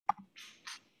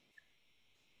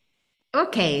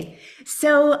Okay,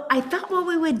 so I thought what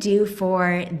we would do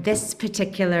for this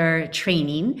particular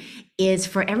training is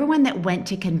for everyone that went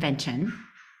to convention,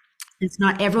 since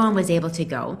not everyone was able to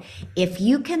go, if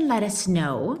you can let us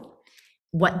know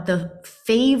what the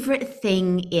favorite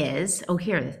thing is. Oh,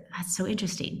 here, that's so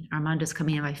interesting. Armando's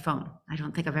coming on my phone. I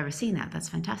don't think I've ever seen that. That's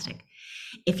fantastic.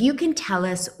 If you can tell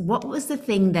us what was the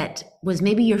thing that was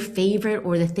maybe your favorite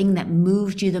or the thing that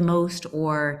moved you the most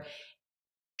or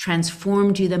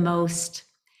transformed you the most,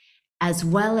 as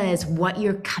well as what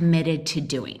you're committed to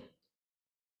doing.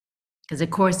 Because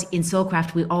of course, in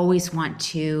Soulcraft, we always want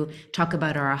to talk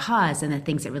about our ahas and the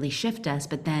things that really shift us,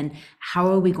 but then how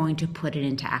are we going to put it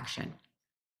into action?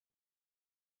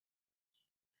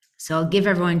 So I'll give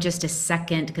everyone just a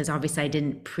second, because obviously I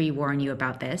didn't pre-warn you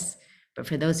about this, but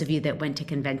for those of you that went to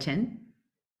convention.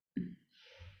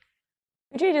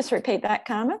 Could you just repeat that,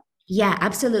 Carmen? Yeah,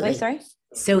 absolutely. Oh, sorry.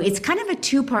 So it's kind of a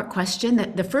two-part question.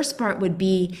 The first part would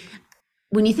be,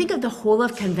 when you think of the whole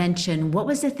of convention, what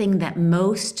was the thing that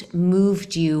most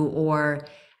moved you or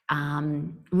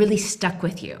really stuck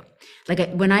with you?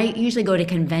 Like when I usually go to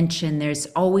convention, there's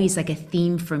always like a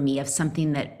theme for me of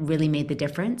something that really made the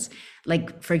difference.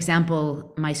 Like, for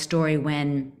example, my story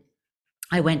when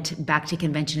I went back to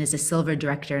convention as a silver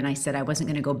director, and I said I wasn't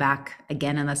going to go back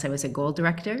again unless I was a gold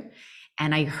director.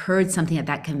 And I heard something at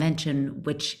that convention,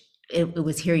 which it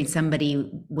was hearing somebody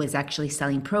was actually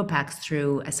selling pro packs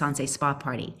through a Sansei spa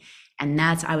party. And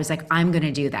I was like, I'm going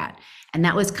to do that. And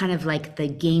that was kind of like the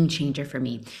game changer for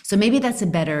me. So maybe that's a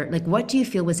better, like, what do you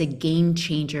feel was a game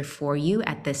changer for you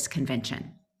at this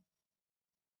convention?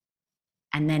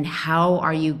 And then how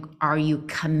are you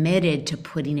committed to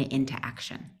putting it into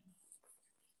action?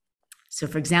 So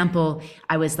for example,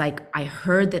 I was like, I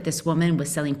heard that this woman was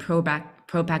selling pro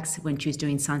packs when she was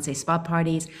doing Sansei spa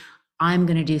parties. I'm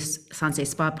going to do Sansei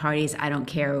spa parties. I don't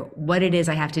care what it is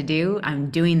I have to do.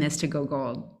 I'm doing this to go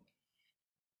gold.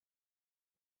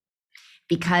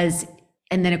 Because,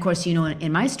 and then of course, you know,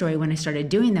 in my story, when I started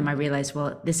doing them, I realized,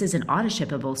 well, this isn't auto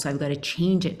shippable. So I've got to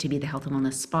change it to be the health and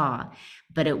wellness spa.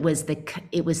 But it was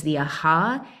the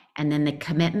aha, and then the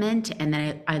commitment. And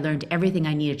then I learned everything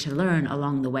I needed to learn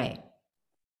along the way.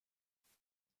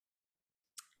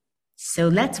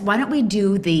 So why don't we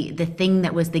do the thing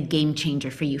that was the game changer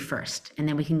for you first, and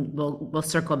then we'll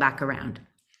circle back around.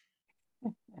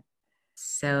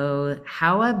 So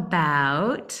how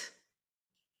about,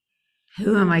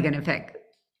 who am I going to pick?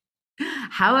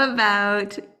 How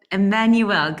about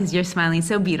Emmanuel, because you're smiling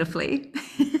so beautifully.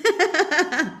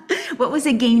 What was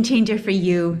a game changer for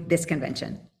you this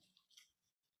convention?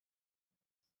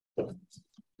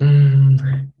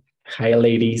 Hi,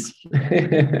 ladies.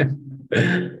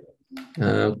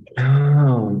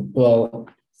 Well,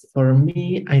 for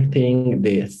me, I think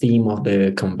the theme of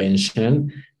the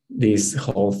convention, this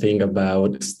whole thing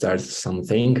about start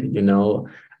something,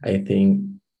 I think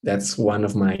that's one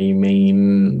of my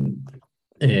main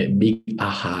big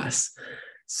ahas.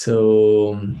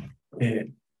 So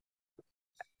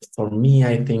for me,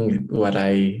 I think what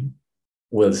I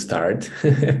will start,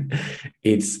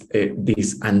 it's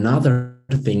this another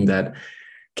thing that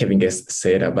Kevin Guest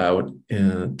said about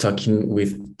talking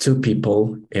with two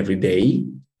people every day.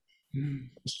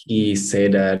 He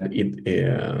said that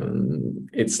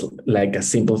it's like a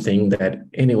simple thing that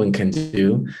anyone can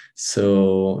do.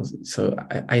 So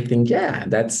I think, yeah,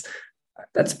 that's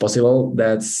possible.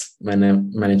 That's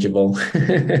manageable.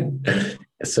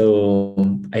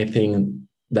 So I think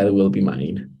that will be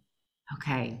mine.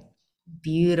 Okay.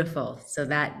 Beautiful. So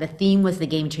that the theme was the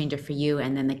game changer for you,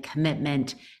 and then the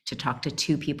commitment to talk to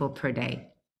two people per day.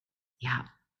 Yeah.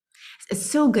 It's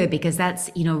so good, because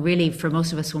that's, really for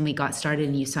most of us when we got started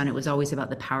in USAN, it was always about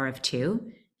the power of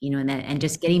two, and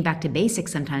just getting back to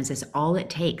basics sometimes is all it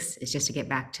takes, is just to get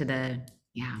back to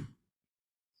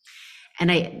and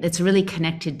it's really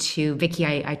connected to Vicky.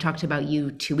 I talked about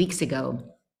you 2 weeks ago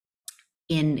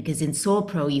because in Soul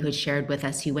Pro, you had shared with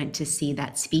us, you went to see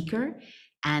that speaker.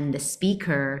 And the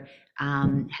speaker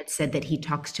had said that he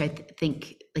talks to, I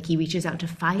think, like he reaches out to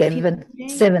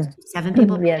seven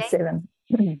people per yeah, day. 7.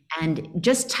 And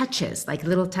just touches, like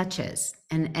little touches.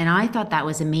 And I thought that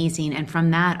was amazing. And from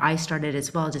that, I started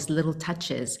as well, just little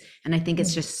touches. And I think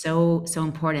it's just so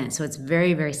important. So it's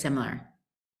very, very similar.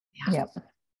 Yeah. Yep.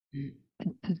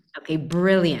 Okay,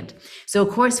 brilliant. So of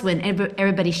course, when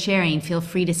everybody's sharing, feel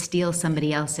free to steal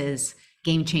somebody else's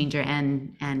game changer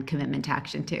and commitment to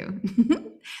action too.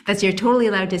 You're totally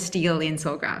allowed to steal in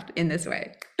Soulcraft in this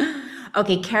way.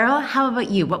 Okay, Carol, how about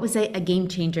you? What was a game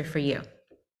changer for you?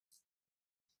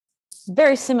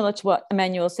 Very similar to what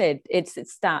Emmanuel said. It's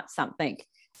start something.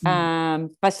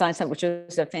 by starting something, which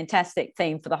was a fantastic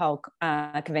theme for the whole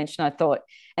convention, I thought.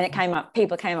 And it came up,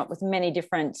 people came up with many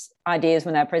different ideas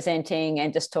when they were presenting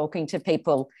and just talking to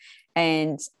people,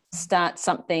 and start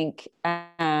something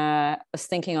I was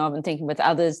thinking of and thinking with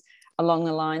others along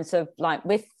the lines of like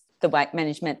with the weight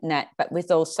management and that, but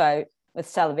with also with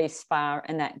SCYWT Spa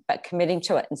and that, but committing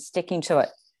to it and sticking to it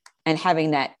and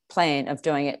having that plan of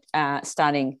doing it,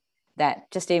 starting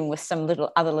that just even with some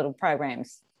other little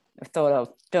programs I've thought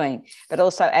of doing, but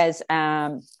also as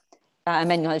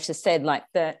Emmanuel just said, like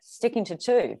the sticking to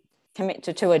two, commit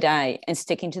to 2 a day and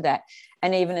sticking to that.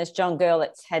 And even as John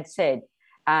Gurlitz had said,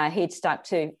 he'd stuck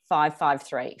to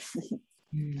 5-5-3.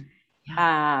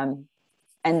 Yeah.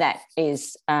 And that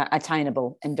is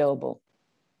attainable and doable.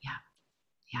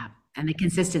 Yeah. And the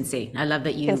consistency. I love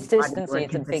that you Consistency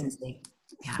is consistency.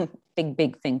 a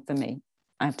big thing for me.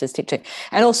 I have to stick to.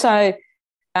 And also,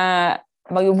 my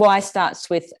why starts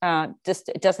with just,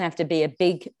 it doesn't have to be a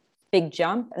big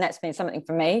jump, and that's been something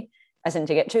for me as in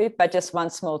to get to, but just one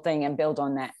small thing and build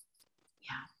on that.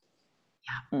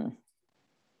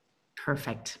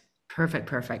 Perfect.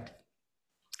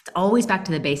 It's always back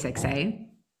to the basics, eh?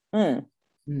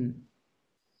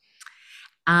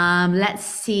 Let's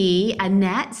see,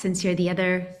 Annette, since you're the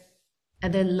other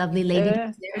lovely lady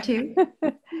there too.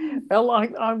 Well,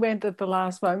 I went at the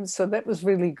last moment, so that was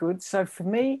really good. So for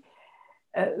me,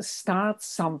 start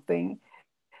something.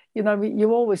 You know,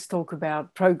 you always talk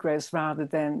about progress rather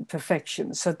than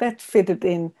perfection. So that fitted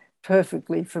in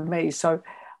perfectly for me. So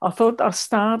I thought I'll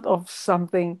start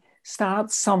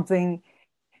something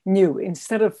new.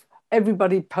 Instead of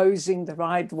everybody posing the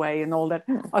right way and all that,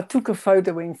 I took a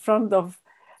photo in front of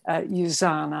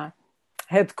USANA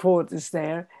headquarters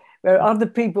there, where other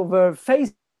people were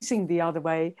facing the other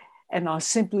way. And I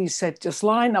simply said, just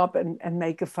line up and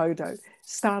make a photo.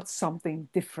 Start something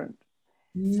different.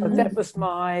 So that was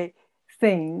my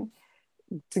thing,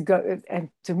 to go and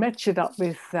to match it up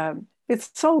with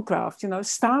Soulcraft. You know,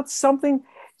 start something.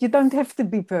 You don't have to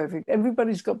be perfect.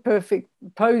 Everybody's got perfect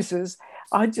poses.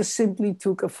 I just simply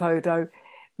took a photo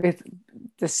with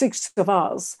the 6 of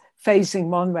us facing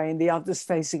one way and the others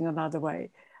facing another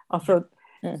way. I thought,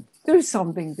 do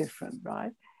something different,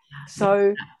 right?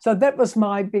 So that was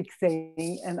my big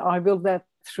thing, and I will that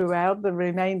throughout the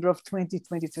remainder of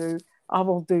 2022. I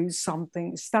will do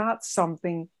something, start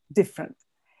something different.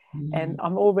 And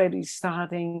I'm already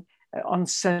starting on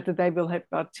Saturday. We'll have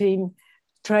our team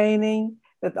training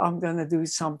that I'm going to do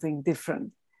something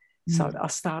different. So I'll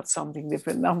start something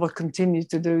different, and I will continue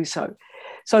to do so.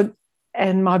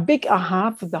 And my big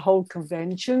aha for the whole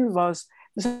convention was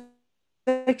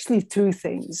actually 2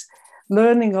 things.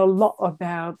 Learning a lot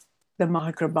about the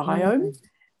microbiome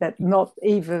that not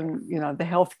even, you know, the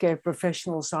healthcare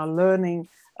professionals are learning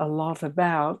a lot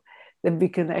about, that we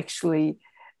can actually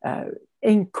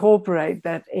incorporate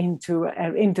that into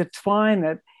and intertwine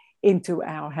it into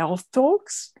our health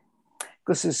talks,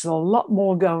 because there's a lot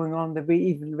more going on than we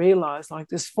even realize. Like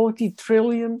there's 40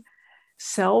 trillion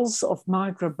cells of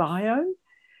microbiome.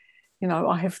 You know,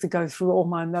 I have to go through all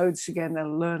my notes again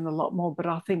and learn a lot more, but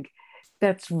I think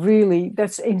that's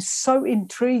so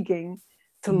intriguing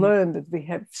to learn that we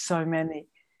have so many.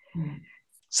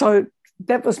 So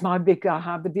that was my big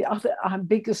aha. But the other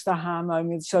biggest aha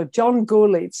moment, so John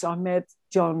Gurlitz, I met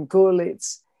John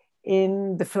Gurlitz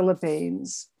in the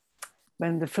Philippines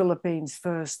when the Philippines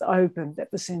first opened.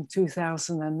 That was in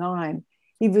 2009.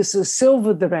 He was a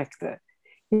silver director.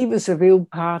 He was a real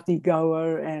party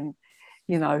goer, and,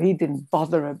 you know, he didn't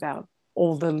bother about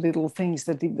all the little things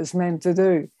that he was meant to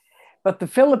do. But the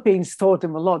Philippines taught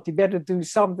him a lot. You better do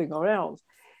something or else.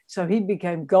 So he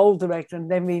became gold director, and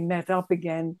then we met up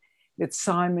again with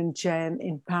Simon Chan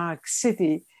in Park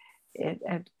City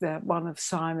at one of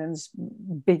Simon's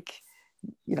big,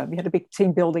 you know, we had a big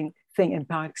team building thing in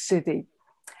Park City.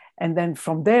 And then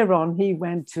from there on, he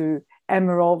went to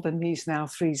Emerald, and he's now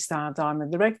 3-star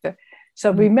diamond director.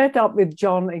 So we met up with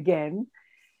John again,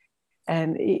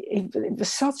 and he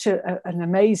was such an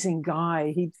amazing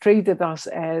guy. He treated us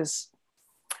as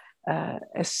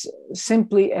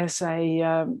simply as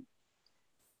a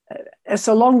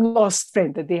long lost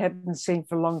friend that he hadn't seen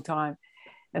for a long time.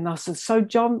 And I said, so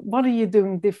John, what are you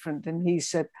doing different? And he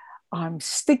said, I'm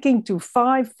sticking to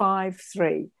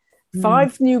 5-5-3.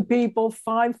 5 new people,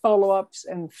 5 follow-ups,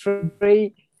 and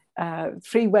 3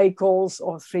 wake calls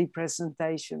or 3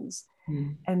 presentations.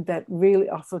 And that really,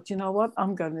 I thought, you know what,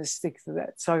 I'm going to stick to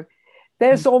that. So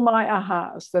there's all my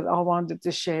ahas that I wanted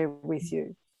to share with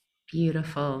you.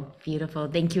 Beautiful.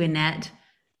 Thank you, Annette.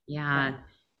 Yeah.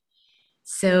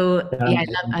 So yeah,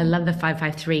 I love the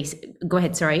 5-5-3. Go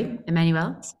ahead. Sorry,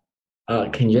 Emmanuel.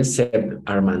 Can you accept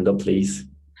Armando, please?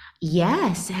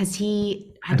 Yes. Has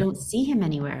he? I don't see him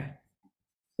anywhere.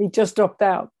 He just dropped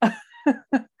out.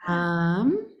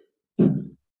 Um.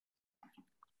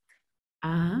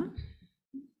 Uh,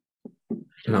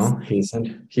 No, he's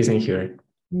in here.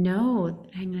 no.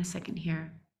 Hang on a second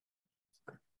here.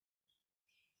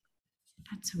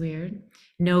 That's weird.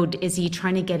 No, is he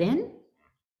trying to get in?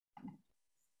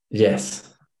 Yes,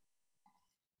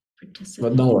 but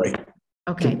Participant. don't worry.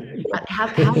 Okay.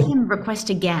 Have him request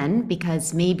again,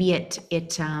 because maybe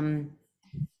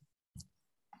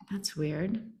that's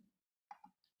weird.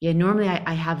 Yeah, normally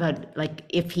I have a, like,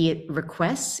 if he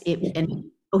requests it,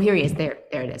 and oh, here he is. There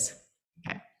it is.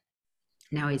 Okay.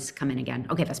 Now he's coming again.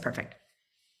 Okay, that's perfect.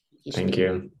 Thank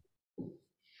you.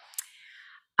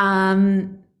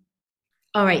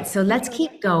 All right, so let's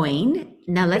keep going.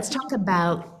 Now let's talk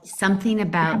about something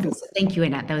about, thank you,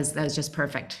 Annette. That was just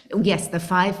perfect. Yes, the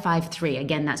 553.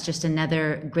 Again, that's just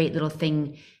another great little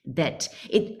thing that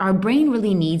our brain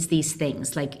really needs these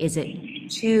things. Like, is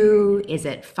it 2? Is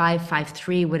it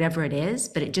 553? Whatever it is,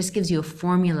 but it just gives you a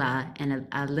formula and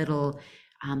a little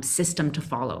system to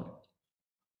follow.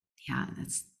 Yeah,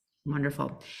 that's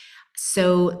wonderful.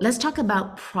 So let's talk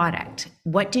about product.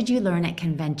 What did you learn at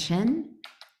convention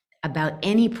about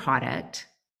any product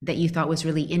that you thought was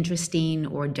really interesting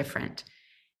or different?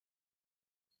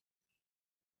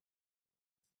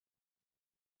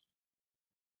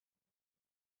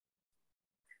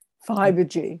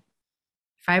 FiberG.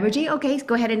 FiberG? Okay,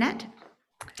 go ahead, Annette.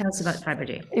 Tell us about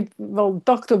FiberG. Well,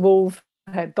 Dr. Wolf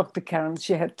had Dr. Karen.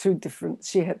 She had two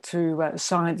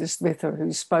scientists with her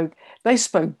who spoke. They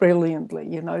spoke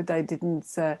brilliantly. They didn't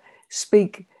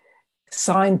speak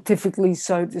scientifically,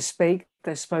 so to speak.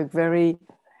 They spoke very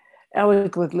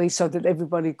eloquently so that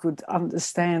everybody could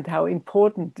understand how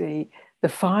important the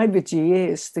FiberG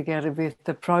is, together with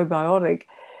the probiotic,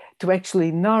 to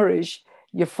actually nourish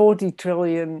your 40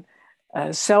 trillion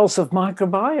cells of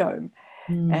microbiome.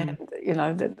 And,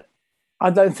 that I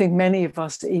don't think many of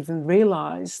us even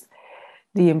realized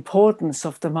the importance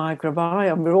of the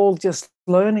microbiome. We're all just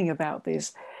learning about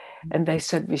this. And they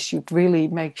said we should really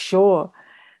make sure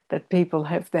that people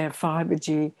have their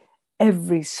FiberG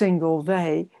every single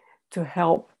day to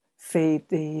help feed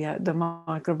the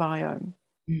microbiome.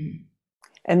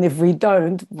 And if we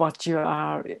don't, what you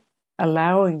are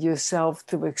allowing yourself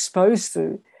to expose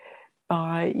to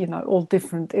by, all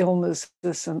different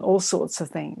illnesses and all sorts of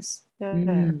things.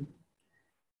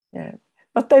 Yeah.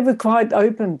 But they were quite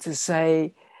open to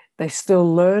say they're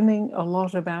still learning a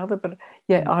lot about it. But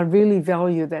yeah, I really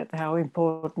value that, how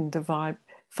important the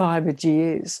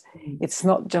FiberG is. It's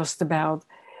not just about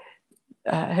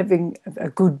having a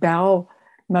good bowel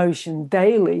motion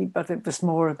daily, but it was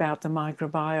more about the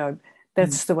microbiome.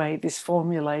 That's the way it is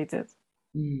formulated.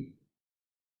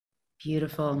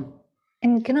 Beautiful.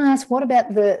 And can I ask, what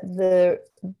about the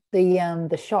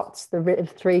shots, the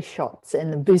Rev3 shots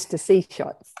and the Booster C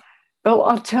shots? Well,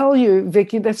 I'll tell you,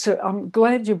 Vicky, I'm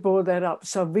glad you brought that up.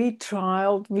 So we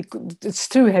trialed, it's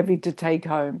too heavy to take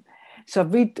home. So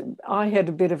I had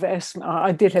a bit of asthma.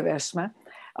 I did have asthma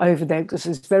over there because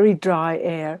it's very dry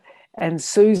air. And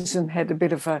Susan had a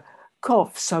bit of a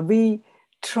cough. So we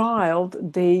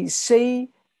trialed the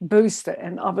C booster.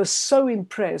 And I was so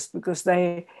impressed because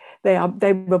they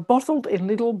were bottled in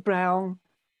little brown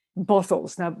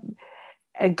bottles, now,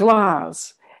 a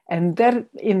glass. And that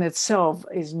in itself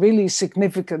is really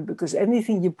significant because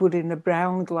anything you put in a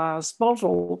brown glass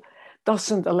bottle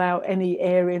doesn't allow any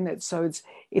air in it. So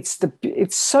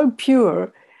it's so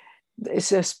pure.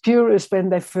 It's as pure as when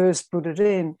they first put it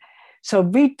in. So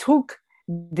we took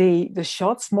the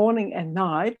shots morning and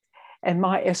night, and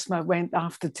my asthma went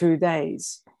after 2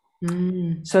 days.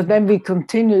 So then we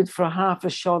continued for half a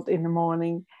shot in the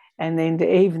morning and in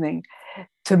the evening.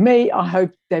 To me, I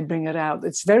hope they bring it out.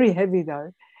 It's very heavy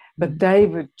though, but they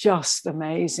were just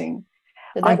amazing.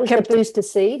 So that was the Booster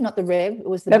C, not the Rev. It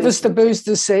was that was the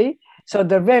Booster C. So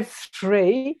the Rev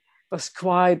 3 was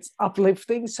quite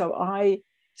uplifting. So I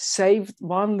saved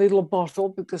one little bottle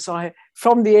because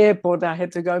from the airport, I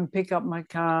had to go and pick up my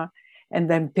car and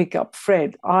then pick up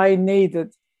Fred. I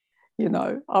needed,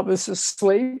 I was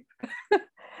asleep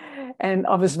and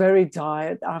I was very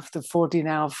tired after a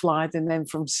 14-hour flight and then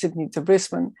from Sydney to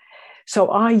Brisbane. So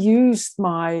I used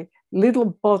my little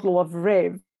bottle of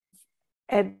Rev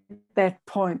at that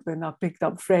point when I picked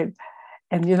up Fred.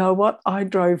 And you know what? I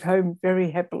drove home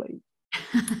very happily.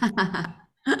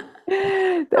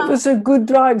 That was a good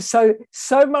drive. So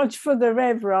much for the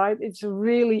Rev, right? It's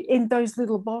really in those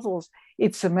little bottles.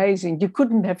 It's amazing. You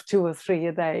couldn't have 2 or 3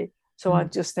 a day. So I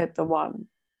just had the one.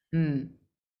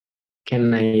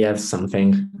 Can I add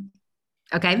something?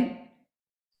 Okay.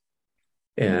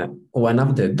 one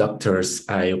of the doctors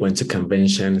I went to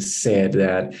convention said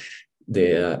that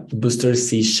the booster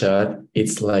C shot,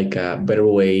 it's like a better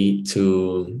way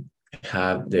to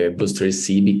have the booster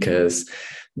C because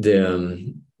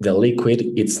the liquid,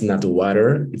 it's not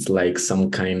water, it's like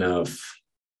some kind of,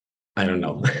 I don't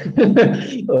know,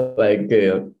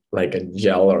 like a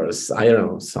gel or I don't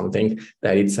know, something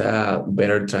that it's a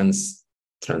better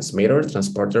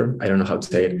transporter. I don't know how to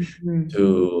say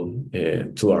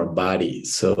it to our body.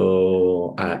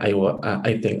 So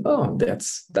I think, oh,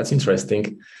 that's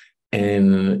interesting.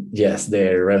 And yes,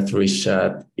 the Rev 3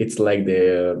 shot, it's like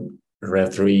the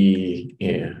Rev 3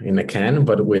 in a can,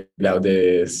 but without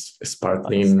the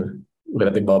sparkling,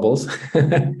 without the bubbles.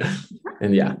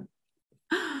 And yeah.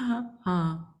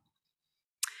 Oh.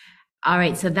 All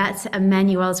right, so that's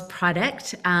Emmanuel's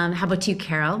product. How about you,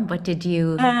 Carol? What did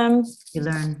you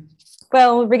learn?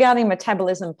 Well, regarding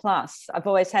Metabolism Plus, I've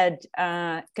always had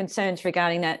concerns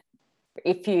regarding that.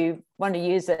 If you want to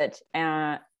use it,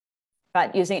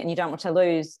 but using it and you don't want to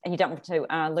lose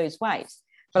weight.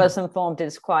 But I was informed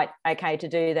it's quite okay to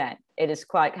do that. It is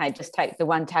quite okay. Just take the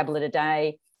 1 tablet a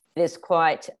day. It is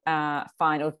quite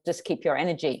fine. It'll just keep your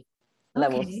energy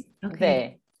levels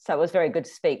there. So it was very good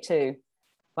to speak to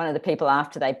one of the people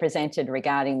after they presented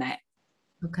regarding that.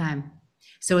 Okay.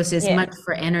 So it's as much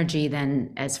for energy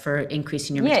then as for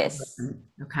increasing your metabolism.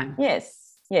 Okay.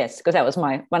 Yes, because that was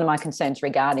one of my concerns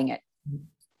regarding it.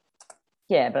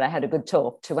 Yeah, but I had a good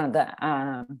talk to one of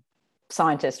the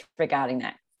scientists regarding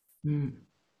that.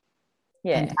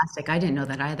 Yeah. Fantastic. I didn't know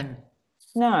that either.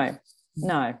 No.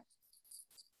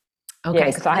 Okay. Yeah,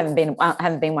 because I haven't been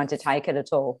one to take it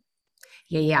at all.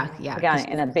 Yeah.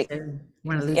 And a bit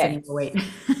want to lose any more weight.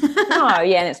 No,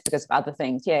 and it's because of other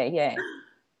things. Yeah.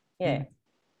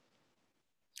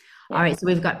 All right, so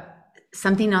we've got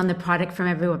something on the product from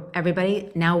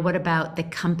everybody. Now, what about the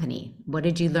company? What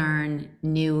did you learn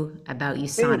new about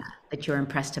USANA that you're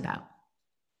impressed about?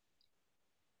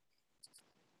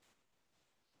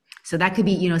 So that could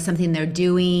be, something they're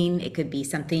doing. It could be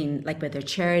something like with their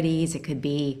charities. It could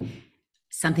be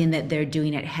something that they're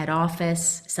doing at head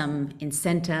office, some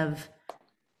incentive.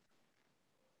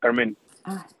 Carmen,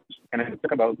 can I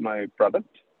talk about my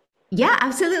product? Yeah,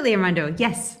 absolutely, Armando.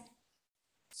 Yes.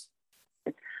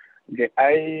 Okay,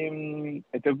 I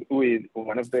talked with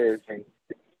one of the scientists,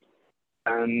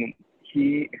 and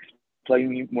he explained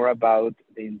me more about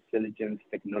the intelligence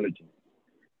technology.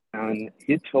 And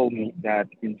he told me that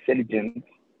intelligence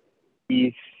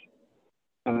is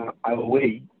a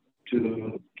way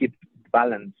to keep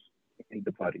balance in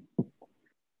the body.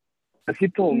 As he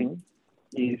told me,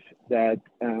 is that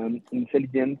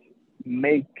intelligence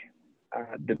make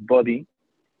the body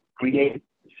create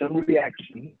some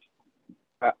reactions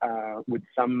with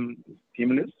some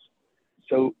stimulus,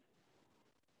 so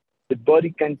the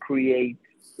body can create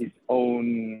its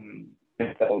own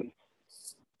metabolism.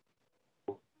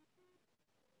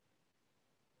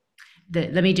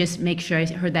 Let me just make sure I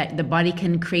heard that the body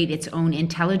can create its own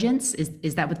intelligence.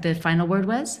 Is that what the final word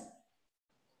was?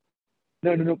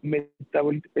 No.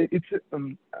 Metabolism. It's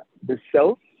the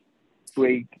cells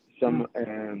create some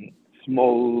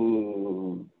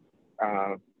small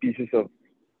pieces of,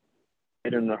 I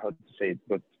don't know how to say it,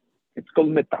 but it's called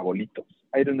metabolitos.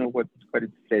 I don't know what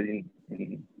it's said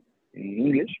in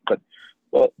English, but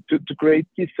well, to create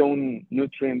his own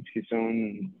nutrients, his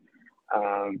own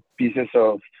pieces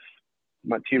of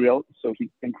material, so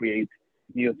he can create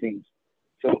new things.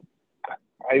 So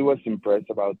I was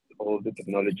impressed about all the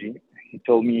technology. He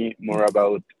told me more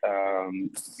about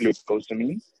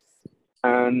glucosamine,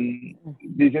 and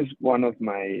this is one of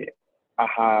my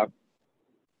aha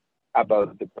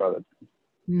about the product.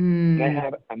 I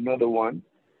have another one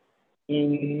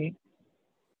in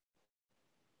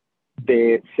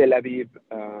the SCYWT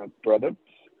products.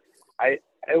 I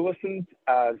wasn't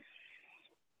as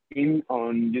in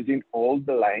on using all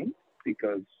the line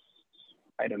because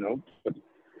I don't know, but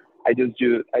I just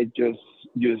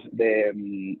use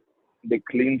the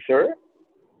cleanser.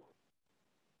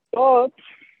 But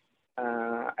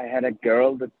I had a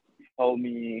girl that told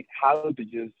me how to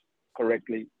use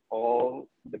correctly all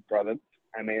the products,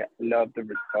 and I love the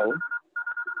result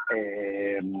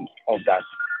of that.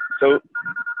 So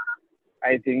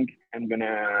I think I'm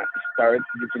gonna start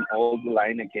using all the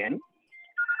line again,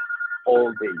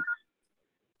 all day.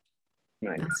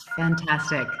 Nice. That's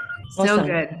fantastic. Awesome. So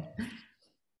good.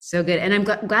 So good. And I'm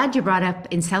glad you brought up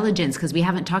intelligence, because we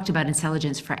haven't talked about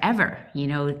intelligence forever,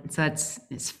 so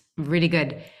it's really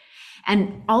good.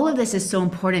 And all of this is so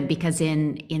important because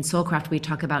in Soulcraft, we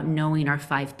talk about knowing our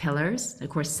 5 pillars. Of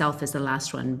course, self is the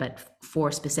last one, but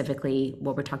 4 specifically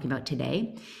what we're talking about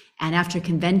today. And after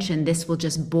convention, this will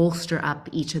just bolster up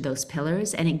each of those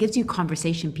pillars. And it gives you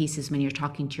conversation pieces when you're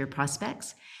talking to your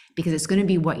prospects, because it's going to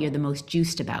be what you're the most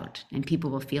juiced about, and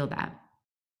people will feel that.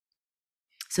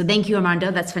 So thank you, Armando.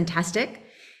 That's fantastic.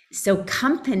 So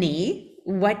company,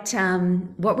 what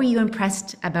were you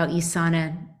impressed about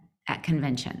USANA at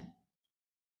convention?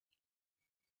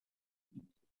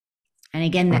 And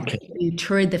again, that you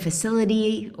toured the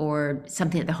facility or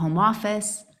something at the home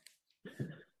office?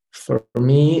 For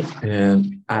me,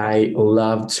 I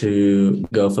love to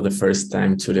go for the first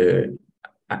time to the,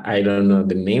 I don't know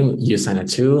the name,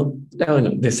 USANA 2. No,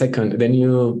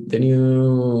 the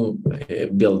new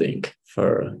building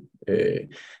for the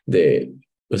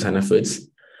USANA Foods.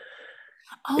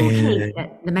 Oh, okay,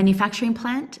 the manufacturing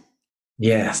plant?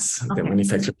 Yes, Okay. the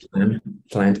manufacturing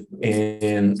plant.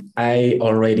 And I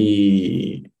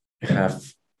already have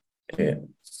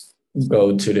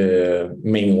go to the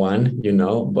main one,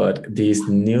 but this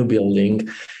new building,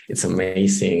 it's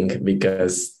amazing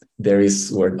because there is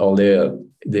where all the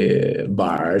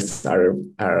bars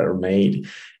are made,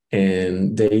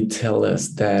 and they tell us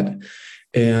that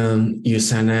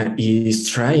USANA is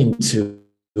trying to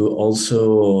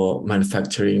also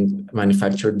manufacture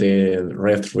the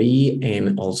Rev 3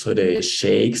 and also the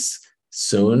shakes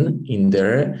soon in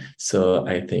there. So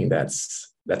I think that's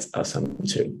awesome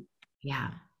too.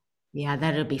 Yeah,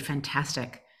 that'll be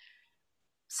fantastic.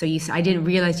 So I didn't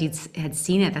realize you had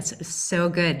seen it. That's so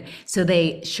good. So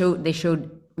they showed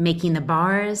making the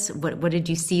bars. What did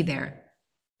you see there?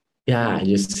 Yeah,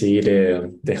 you see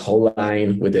the whole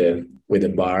line with the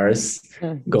bars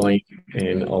going,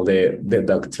 and all the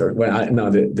doctor. Well, no,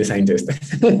 the scientist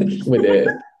with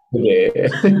the with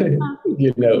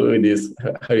this,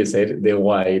 how you say it, the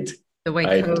white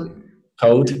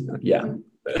coat. Yeah.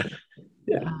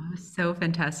 Yeah. Oh, so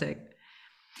fantastic.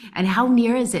 And how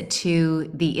near is it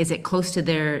to is it close to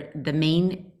the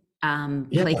main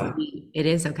place? Yeah. It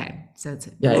is, okay. So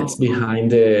it's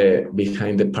behind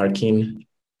the parking.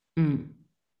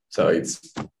 So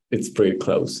it's pretty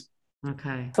close.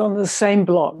 Okay. It's on the same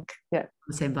block. Yeah.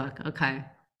 The same block. Okay.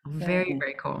 Very,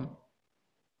 very cool.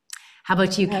 How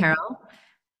about you, Carol?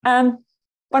 One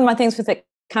of my things with the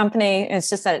company is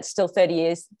just that it's still 30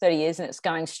 years and it's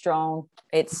going strong.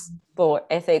 It's for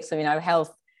ethics of,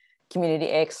 health, community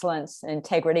excellence,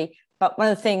 integrity. But one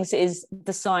of the things is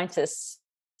the scientists,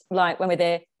 like when we're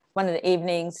there, one of the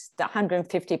evenings, the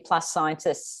 150 plus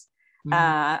scientists,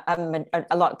 a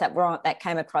lot that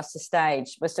came across the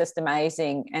stage was just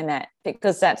amazing. And that,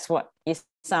 because that's what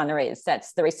USANA is,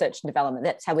 that's the research and development.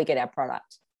 That's how we get our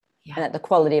product, and that the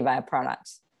quality of our product,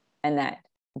 and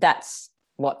that's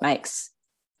what makes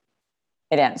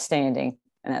it outstanding.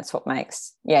 And that's what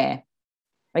makes,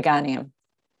 Veganium.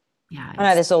 Yeah, I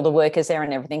know there's all the workers there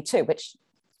and everything too, which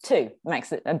too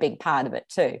makes it a big part of it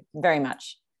too, very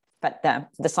much. But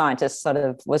the scientists sort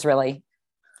of was really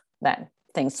that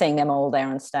thing, seeing them all there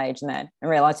on stage and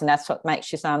realizing that's what makes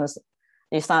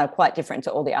USANA quite different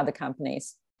to all the other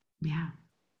companies. Yeah,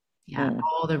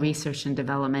 all the research and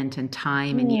development and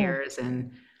time and years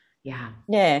and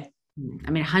I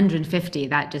mean 150,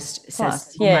 that just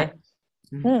says so much.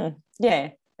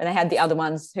 And they had the other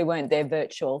ones who weren't there,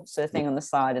 virtual sort of thing on the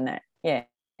side and that. Okay.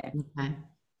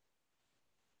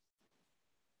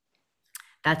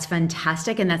 That's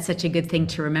fantastic, and that's such a good thing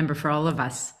to remember for all of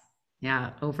us.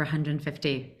 Yeah, over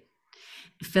 150.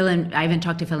 I haven't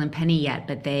talked to Phil and Penny yet,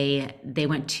 but they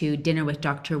went to dinner with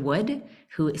Dr. Wood,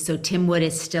 so Tim Wood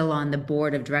is still on the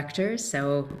board of directors.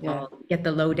 So I'll get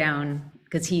the lowdown,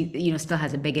 because he still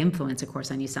has a big influence, of course,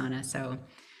 on USANA.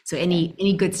 So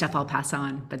any good stuff I'll pass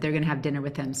on, but they're going to have dinner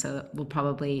with him. So they'll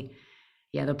probably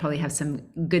have some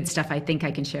good stuff I think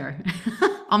I can share.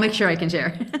 I'll make sure I can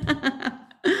share.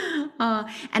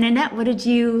 And Annette, what did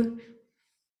you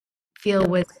feel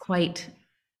was quite?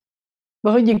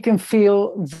 Well, you can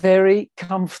feel very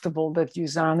comfortable that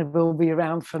USANA will be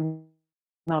around for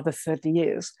another 30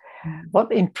 years.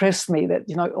 What impressed me that,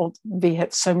 we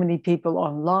had so many people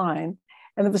online,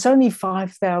 and there was only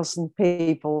 5,000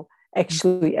 people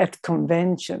actually at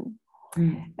convention.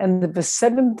 And there were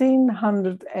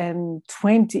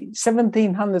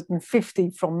 1,750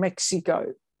 from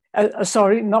Mexico.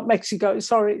 Sorry, not Mexico.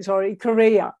 Sorry,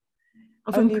 Korea.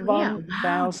 Only Korea.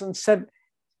 1,007.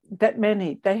 That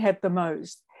many. They had the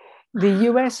most. The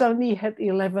US only had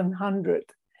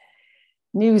 1,100.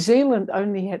 New Zealand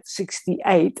only had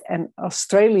 68, and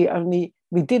Australia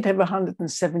we did have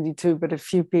 172, but a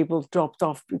few people dropped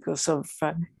off because of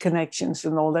connections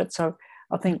and all that. So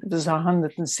I think it was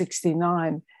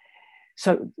 169.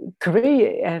 So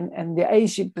Korea and the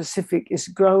Asia Pacific is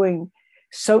growing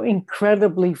so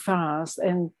incredibly fast.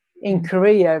 And in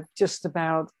Korea, just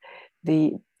about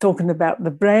the talking about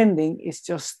the branding is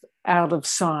just out of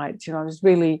sight. You know, it's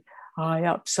really high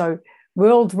up. So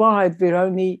worldwide, we're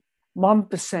only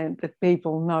 1% that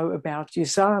people know about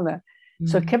USANA.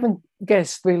 So Kevin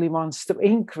Guest really wants to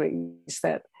increase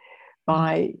that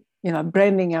by, you know,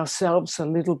 branding ourselves a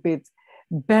little bit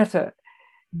better.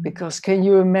 Because can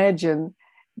you imagine,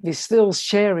 we're still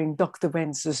sharing Dr.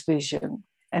 Wentz's vision,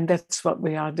 and that's what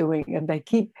we are doing. And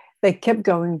they kept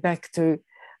going back to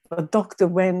what Dr.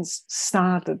 Wentz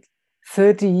started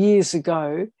 30 years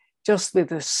ago, just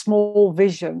with a small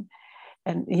vision.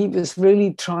 And he was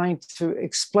really trying to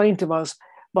explain to us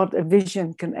what a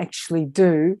vision can actually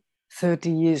do. 30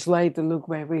 years later, look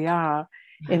where we are.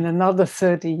 In another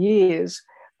 30 years,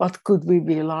 what could we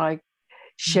be like?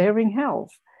 Sharing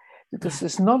health. Because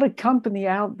there's not a company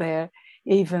out there,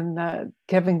 even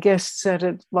Kevin Guest said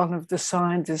it, one of the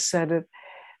scientists said it,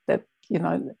 that, you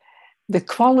know, the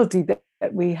quality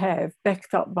that we have,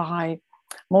 backed up by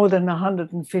more than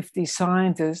 150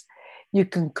 scientists, you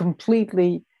can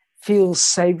completely feel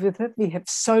safe with it. We have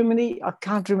so many, I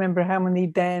can't remember how many,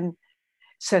 Dan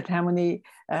said how many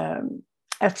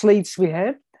athletes we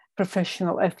had,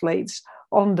 professional athletes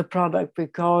on the product,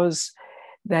 because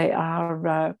they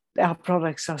are, our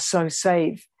products are so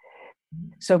safe.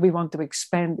 So we want to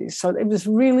expand this. So it was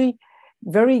really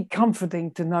very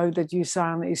comforting to know that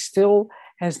USANA is still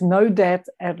has no debt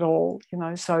at all, you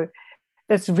know. So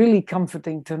that's really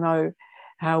comforting to know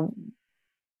how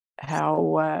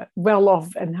well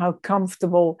off and how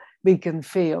comfortable we can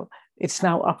feel. It's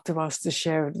now up to us to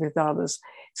share it with others.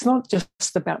 It's not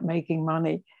just about making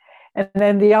money. And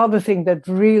then the other thing that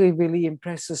really, really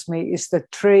impresses me is the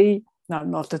tree. No,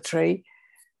 not the tree.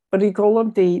 What do you call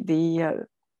them? The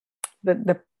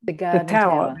garden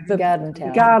tower. The garden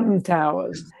tower. Garden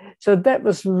towers. So that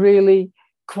was really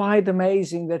quite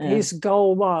amazing that his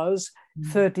goal was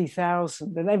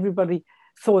 30,000. And everybody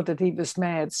thought that he was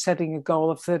mad setting a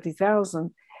goal of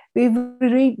 30,000.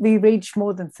 We reached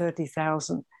more than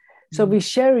 30,000. So we're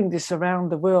sharing this around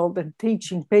the world and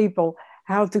teaching people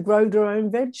how to grow their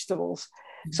own vegetables.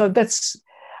 So that's,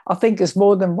 I think, is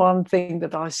more than one thing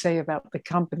that I say about the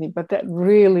company, but that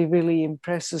really, really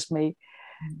impresses me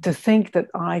to think that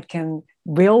I can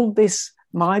build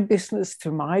my business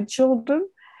to my children,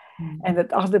 and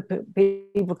that other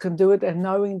people can do it, and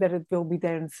knowing that it will be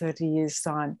there in 30 years'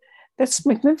 time. That's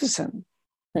magnificent.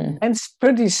 And it's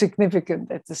pretty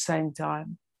significant at the same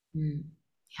time.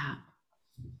 Yeah.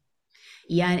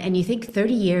 Yeah, and you think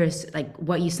 30 years, like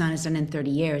what USANA has done in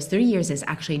 30 years is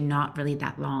actually not really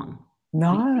that long.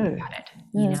 No. About it,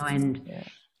 you know,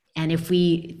 and if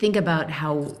we think about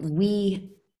how we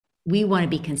want to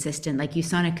be consistent, like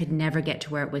USANA could never get to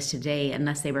where it was today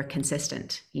unless they were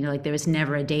consistent. You know, like there was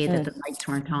never a day that the lights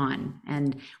weren't on.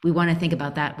 And we want to think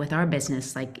about that with our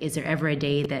business. Like, is there ever a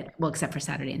day that, well, except for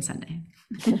Saturday and Sunday,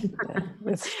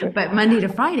 but Monday to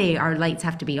Friday, our lights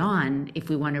have to be on if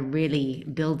we want to really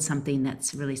build something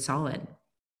that's really solid.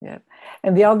 Yeah.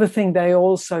 And the other thing they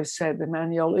also said,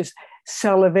 Emmanuel, is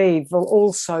SCYWT will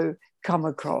also come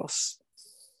across.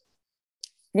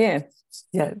 Yeah.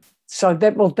 Yeah. So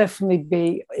that will definitely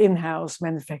be in-house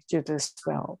manufactured as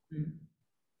well.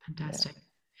 Fantastic.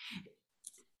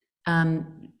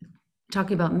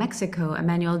 Talking about Mexico,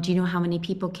 Emmanuel, do you know how many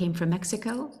people came from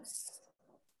Mexico?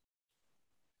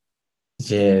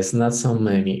 Yes, not so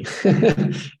many.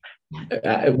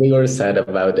 We were sad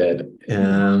about it.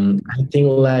 I think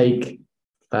like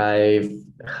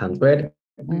 500.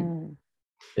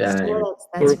 Yeah, Still,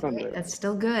 that's great. That's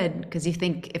still good, because you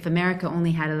think if America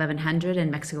only had 1,100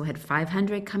 and Mexico had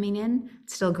 500 coming in,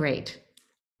 it's still great.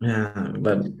 yeah,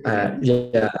 but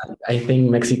I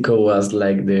think Mexico was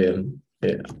like the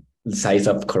size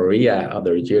of Korea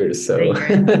other years. So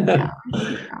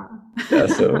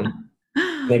so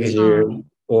next year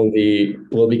will be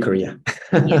Korea.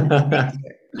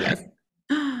 Yes.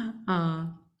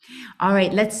 All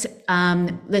right, let's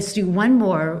do one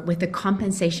more with the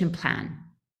compensation plan.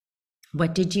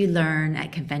 What did you learn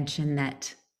at convention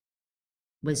that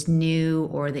was new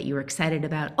or that you were excited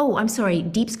about? Oh, I'm sorry,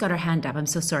 Deep's got her hand up. I'm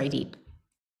so sorry, Deep.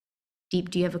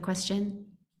 Deep, do you have a question?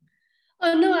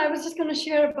 No, I was just going to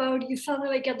share about USANA,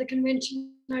 like at the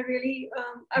convention.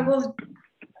 I was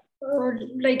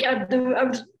I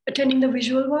was attending the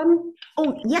visual one.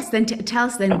 Oh, yes, then tell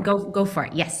us, then go for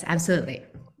it. Yes, absolutely.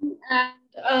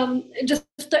 And just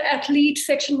the athlete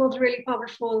section was really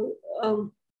powerful,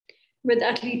 with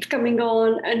athletes coming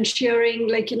on and sharing,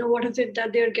 what is it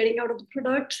that they're getting out of the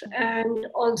product. And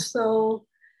also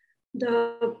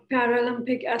the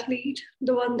Paralympic athlete,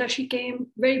 the one that she came,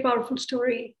 very powerful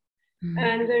story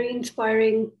and very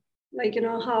inspiring,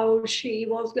 how she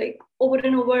was over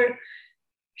and over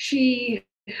she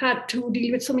had to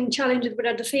deal with so many challenges, but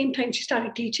at the same time, she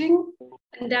started teaching,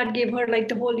 and that gave her like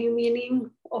the whole new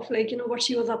meaning of like, you know, what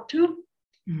she was up to.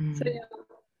 So yeah.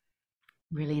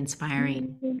 Really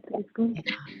inspiring. Yeah.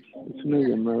 Es una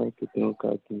llamada que tengo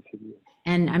cada 15 días.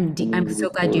 And I'm so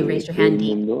glad you raised your hand,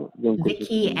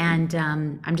 Vicky, and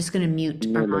I'm just going to mute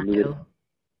Armando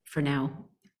for now.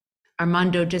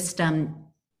 Armando, just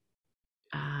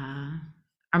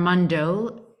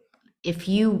Armando, if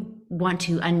you want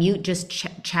to unmute, just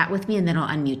chat with me, and then I'll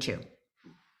unmute you,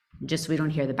 just so we don't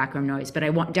hear the background noise. But I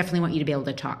definitely want you to be able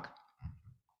to talk.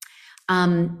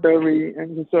 Sorry,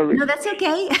 I'm so sorry. No, that's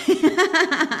okay.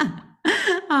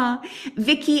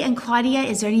 Vicky and Claudia,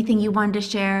 is there anything you wanted to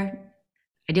share?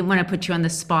 I didn't want to put you on the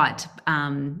spot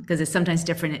because it's sometimes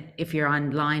different if you're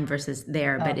online versus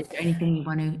there, but is there anything you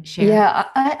want to share? Yeah,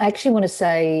 I actually want to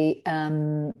say,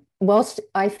 whilst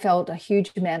I felt a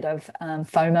huge amount of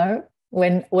FOMO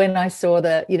when I saw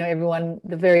everyone,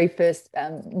 the very first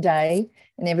day,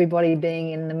 and everybody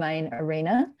being in the main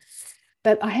arena,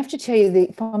 but I have to tell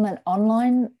you, from an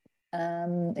online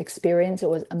experience, it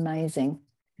was amazing.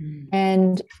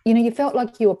 And, you felt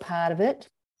like you were part of it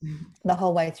the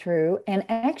whole way through. And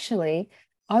actually,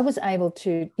 I was able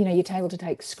to, you're able to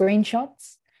take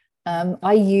screenshots.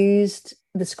 I used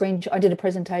the screenshot. I did a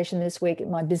presentation this week at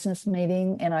my business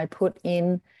meeting, and I put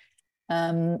in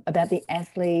about the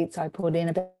athletes. I put in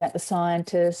about the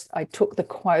scientists. I took the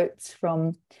quotes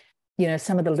from,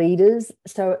 some of the leaders.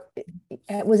 So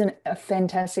it was a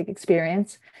fantastic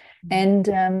experience. And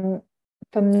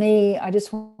for me, I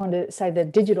just want to say the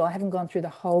digital, I haven't gone through the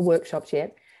whole workshops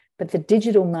yet, but the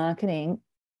digital marketing,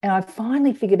 and I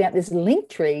finally figured out this link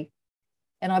tree,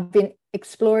 and I've been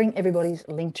exploring everybody's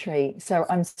link tree. So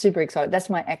I'm super excited. That's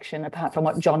my action, apart from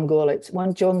what John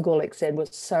Gorlick said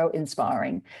was so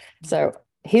inspiring. So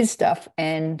his stuff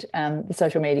and the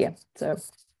social media. So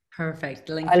perfect.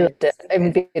 I loved it.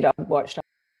 Every bit I've watched.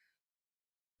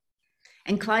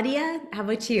 And Claudia, how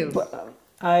about you?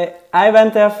 I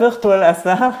went there virtual as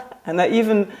well, and I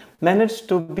even managed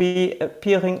to be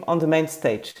appearing on the main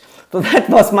stage. So that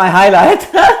was my highlight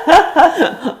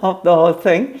of the whole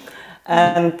thing.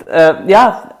 And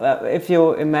if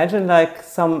you imagine like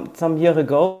some year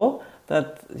ago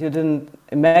that you didn't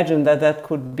imagine that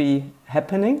could be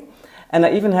happening. And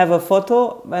I even have a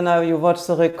photo when you watch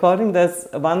the recording. There's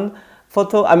one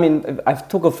photo, I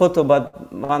took a photo,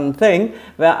 but one thing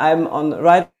where I'm on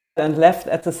right and left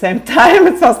at the same time.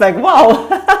 It was like, wow.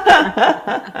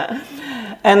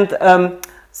 And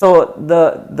so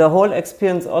the whole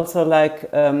experience also,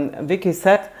 like Vicky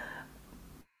said,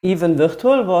 even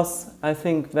virtual was, I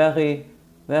think, very,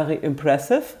 very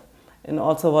impressive in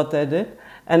also what they did.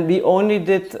 And we only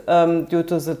did, due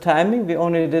to the timing, we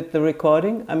only did the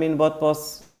recording. What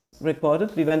was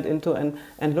recorded, we went into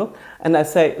and looked. And I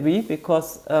say we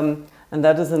because, and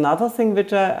that is another thing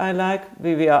which I like.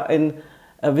 We are in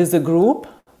with a group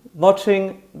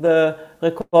watching the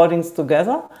recordings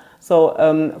together. So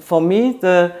for me,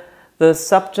 the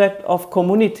subject of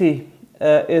community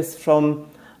is from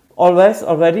always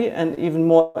already, and even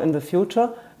more in the future,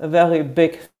 a very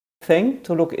big thing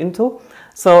to look into.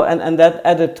 So and that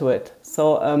added to it.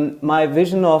 So my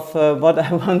vision of what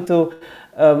I want to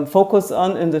focus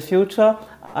on in the future,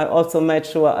 I also made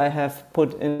sure I have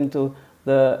put into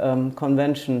the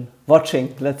convention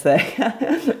watching, let's say,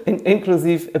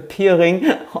 inclusive appearing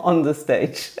on the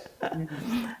stage.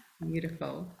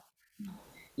 Beautiful.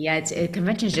 Yeah,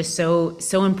 convention is just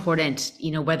so important,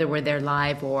 whether we're there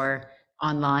live or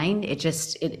online. It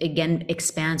again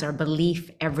expands our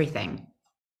belief, everything.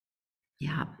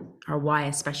 Yeah, our why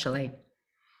especially.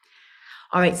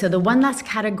 All right, so the one last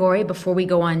category before we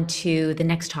go on to the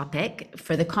next topic,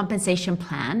 for the compensation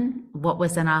plan, what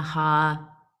was an aha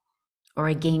or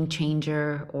a game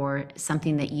changer or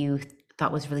something that you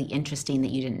thought was really interesting that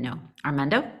you didn't know?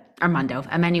 Emmanuel?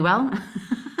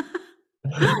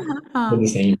 The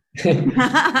same.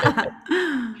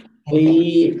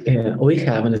 We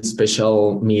have a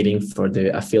special meeting for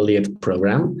the affiliate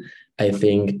program. I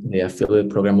think the affiliate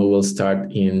program will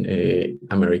start in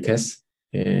Americas,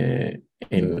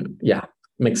 in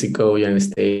Mexico, United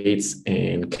States,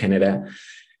 and Canada.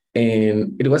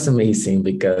 And it was amazing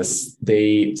because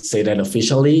they say that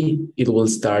officially it will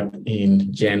start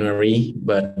in January,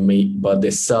 but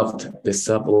the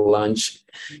soft launch,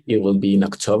 it will be in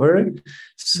October.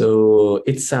 So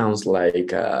it sounds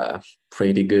like a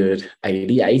pretty good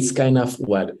idea. It's kind of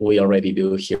what we already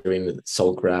do here in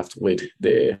Soulcraft with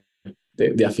the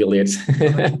affiliates.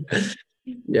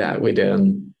 Yeah, with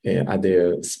at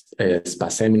the spa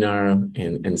seminar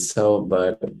and so,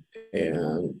 but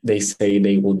they say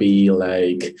they will be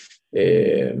like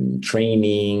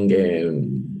training,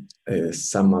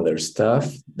 some other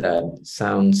stuff that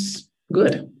sounds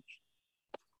good.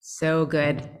 So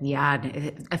good. Yeah.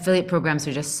 Affiliate programs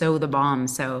are just so the bomb.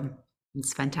 So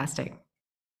it's fantastic.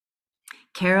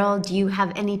 Carol, do you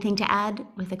have anything to add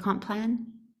with the comp plan?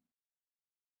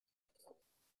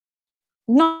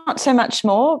 Not so much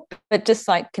more, but just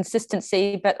like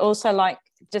consistency, but also like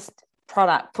just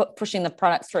pushing the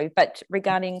product through. But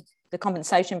regarding the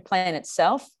compensation plan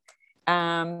itself,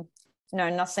 no,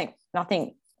 nothing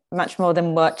much more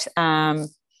than what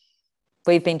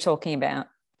we've been talking about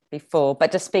before.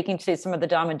 But just speaking to some of the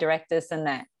diamond directors and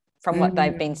that, from what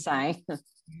they've been saying,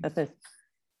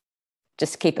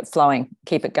 just keep it flowing,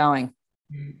 keep it going.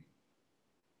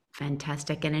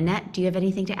 Fantastic. And Annette, do you have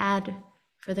anything to add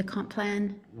for the comp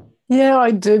plan? Yeah,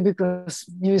 I do, because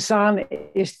USAN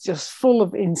is just full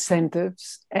of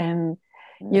incentives, and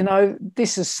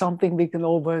this is something we can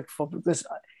all work for, because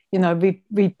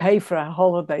we pay for our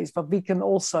holidays, but we can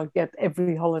also get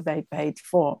every holiday paid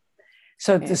for.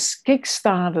 So to kick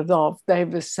started off, they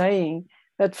were saying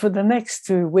that for the next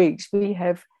 2 weeks we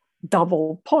have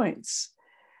double points.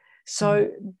 So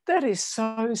that is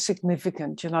so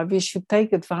significant. We should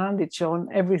take advantage on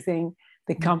everything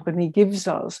the company gives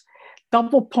us.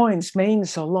 Double points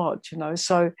means a lot,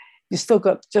 so you still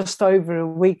got just over a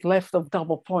week left of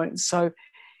double points. So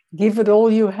give it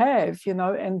all you have,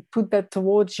 and put that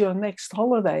towards your next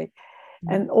holiday.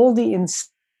 And all the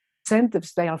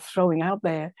incentives they are throwing out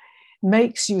there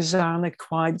makes USANA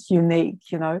quite unique,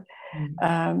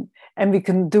 and we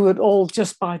can do it all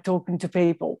just by talking to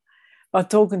people.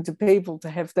 To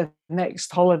have the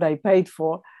next holiday paid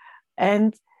for.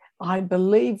 And I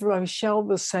believe Rochelle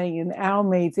was saying in our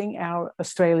meeting, our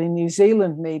Australia-New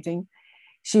Zealand meeting,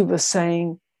 she was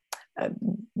saying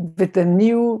with the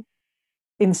new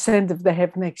incentive they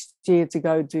have next year to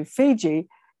go to Fiji,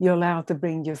 you're allowed to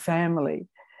bring your family.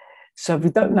 So we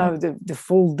don't know the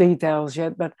full details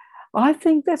yet, but I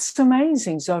think that's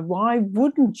amazing. So why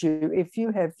wouldn't you, if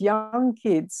you have young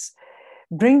kids,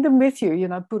 bring them with you,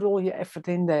 put all your effort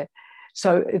in there.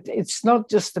 So it's not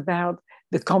just about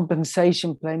the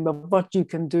compensation plan, but what you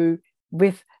can do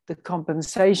with the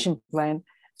compensation plan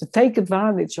to take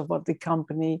advantage of what the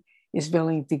company is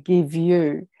willing to give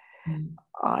you.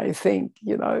 I think,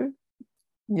 you're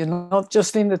not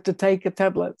just in it to take a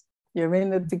tablet. You're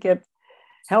in it to get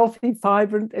healthy,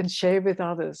 vibrant, and share with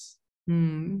others.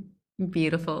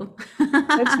 Beautiful.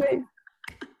 That's me.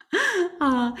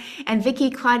 And Vicky,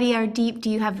 Claudia, or Deep, do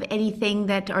you have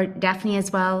anything or Daphne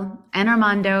as well, and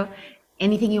Armando,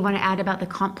 anything you want to add about the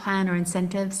comp plan or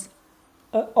incentives?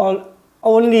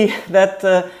 Only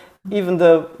that even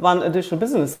the one additional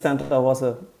business center was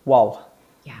a wow.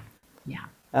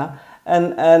 Yeah.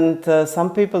 And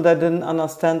some people that didn't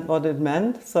understand what it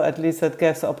meant, so at least that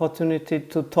gave the opportunity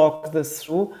to talk this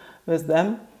through with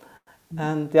them.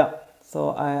 And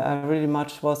so I really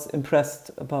much was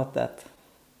impressed about that.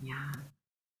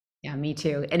 Yeah, me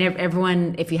too. And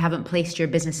everyone, if you haven't placed your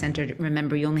business center,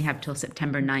 remember you only have till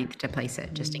September 9th to place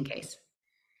it, just in case.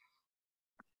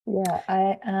 Yeah,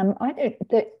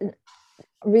 that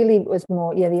really was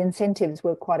more, the incentives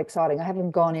were quite exciting. I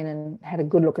haven't gone in and had a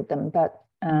good look at them, but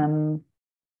I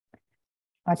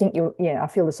think I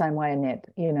feel the same way, Annette,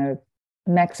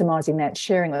 maximizing that,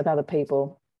 sharing with other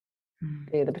people,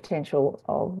 the potential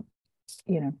of,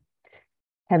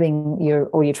 having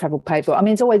all your travel paid for. I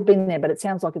mean, it's always been there, but it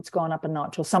sounds like it's gone up a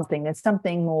notch or something. There's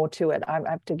something more to it. I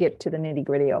have to get to the nitty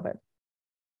gritty of it.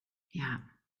 Yeah.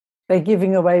 They're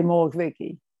giving away more,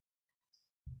 Vicky.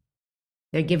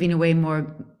 They're giving away more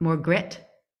grit?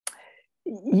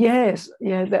 Yes.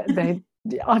 Yeah,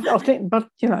 I think, but,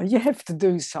 you have to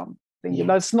do something.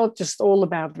 It's not just all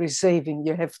about receiving.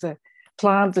 You have to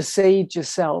plant the seed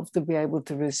yourself to be able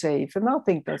to receive. And I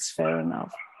think that's fair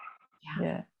enough.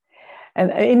 Yeah. And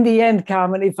in the end,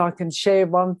 Carmen, if I can share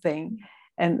one thing,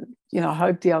 and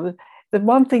hope the other, the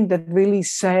one thing that really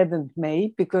saddened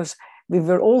me, because we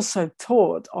were also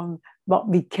taught on what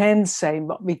we can say and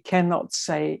what we cannot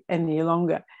say any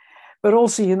longer. But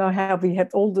also, how we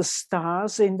had all the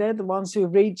stars in there, the ones who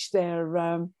reached their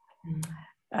 $1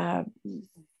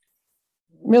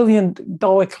 million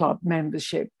club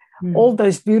membership, all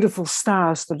those beautiful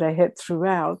stars that they had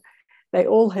throughout, they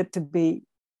all had to be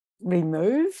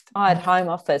removed. At home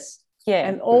office. Yeah.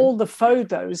 And all the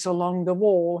photos along the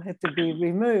wall had to be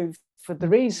removed, for the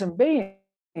reason being,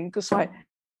 because I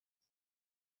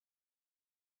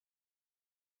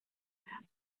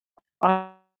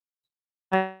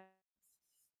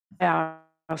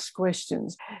ask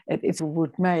questions it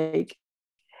would make.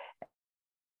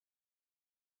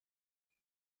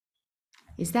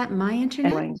 Is that my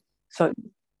internet? So,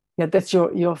 Yeah, that's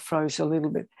your froze a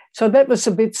little bit. So that was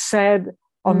a bit sad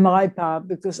on my part,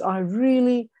 because I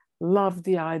really loved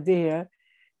the idea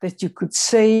that you could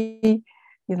see,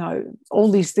 you know, all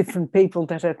these different people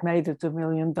that had made it to $1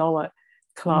 Million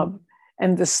Club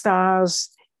and the stars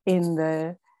in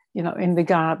the, you know, in the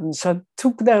garden. So I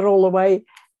took that all away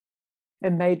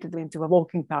and made it into a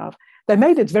walking path. They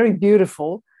made it very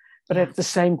beautiful, but at the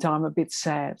same time a bit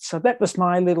sad. So that was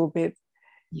my little bit.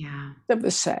 Yeah. That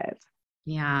was sad.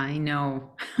 Yeah, I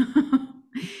know.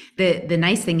 The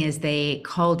nice thing is they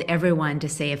called everyone to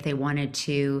say if they wanted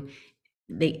to,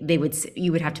 they would,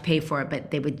 you would have to pay for it,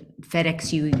 but they would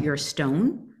FedEx you your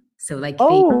stone. So like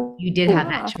you did have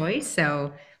that choice.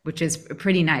 So, which is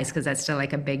pretty nice, because that's still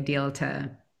like a big deal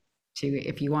to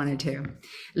if you wanted to.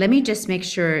 Let me just make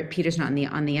sure Peter's not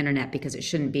on the internet, because it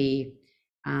shouldn't be,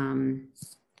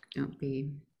 don't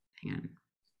be, hang on.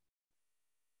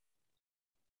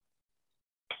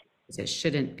 It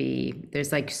shouldn't be,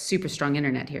 there's like super strong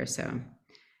internet here, so,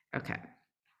 okay.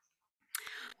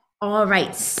 All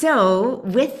right, so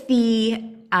with the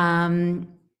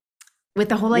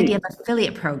whole idea of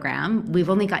affiliate program, we've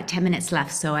only got 10 minutes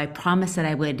left, so I promised that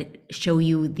I would show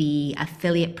you the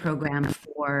affiliate program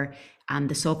for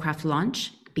the Soulcraft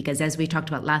launch, because as we talked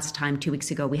about last time, 2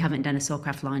 weeks ago, we haven't done a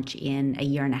Soulcraft launch in a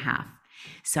year and a half.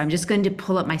 So I'm just going to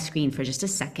pull up my screen for just a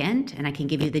second, and I can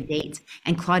give you the dates.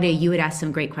 And Claudia, you had asked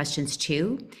some great questions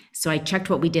too. So I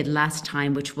checked what we did last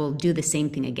time, which we'll do the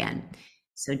same thing again.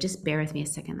 So just bear with me a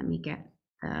second. Let me get,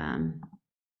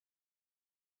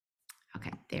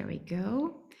 okay, there we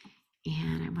go.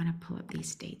 And I want to pull up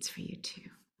these dates for you too.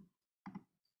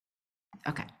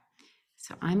 Okay,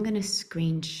 so I'm going to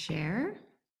screen share.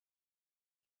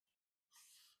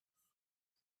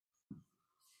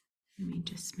 Let me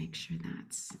just make sure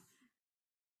that's,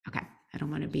 okay. I don't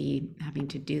want to be having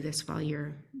to do this while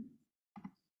you're,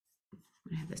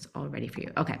 I have this all ready for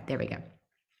you. Okay, there we go.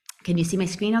 Can you see my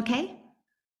screen okay?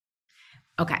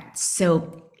 Okay,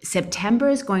 so September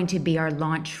is going to be our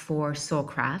launch for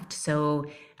Soulcraft. So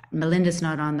Melinda's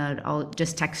not on that, I'll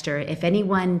just text her. If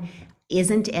anyone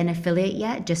isn't an affiliate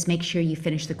yet, just make sure you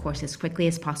finish the course as quickly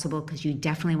as possible, because you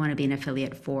definitely want to be an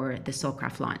affiliate for the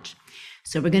Soulcraft launch.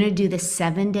 So we're going to do the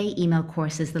 7-day email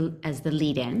course as the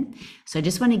lead-in. So I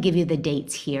just want to give you the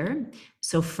dates here.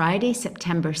 So Friday,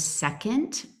 September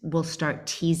 2nd, we'll start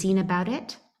teasing about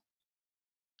it.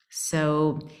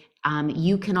 So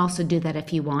you can also do that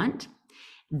if you want.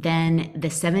 Then the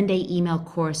 7-day email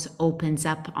course opens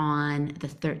up on the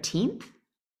 13th.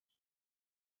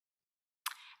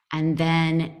 And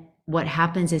then what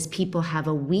happens is people have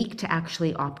a week to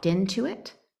actually opt into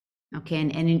it. Okay,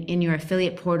 and in your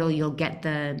affiliate portal, you'll get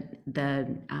the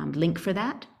link for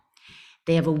that.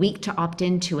 They have a week to opt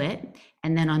into it.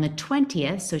 And then on the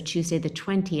 20th, so Tuesday the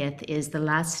 20th is the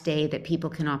last day that people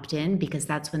can opt in, because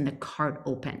that's when the cart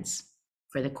opens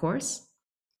for the course.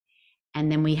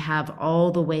 And then we have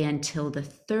all the way until the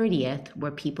 30th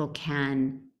where people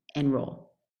can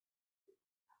enroll.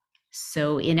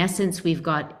 So in essence, we've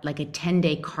got like a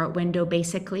 10-day cart window,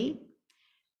 basically.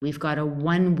 We've got a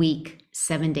 1-week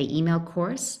 7-day email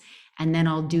course, and then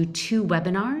I'll do 2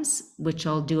 webinars, which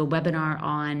I'll do a webinar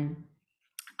on,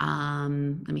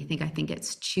 let me think, I think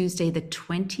it's Tuesday the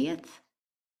 20th.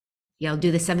 Yeah, I'll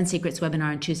do the 7 Secrets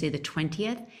webinar on Tuesday the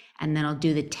 20th, and then I'll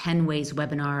do the 10 Ways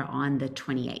webinar on the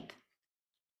 28th.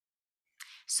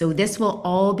 So this will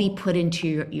all be put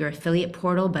into your affiliate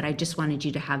portal, but I just wanted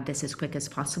you to have this as quick as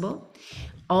possible.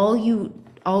 I'll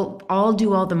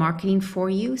do all the marketing for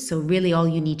you. So really all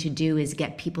you need to do is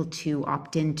get people to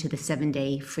opt into the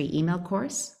 7-day free email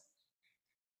course.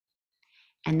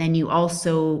 And then you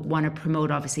also want to promote,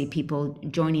 obviously, people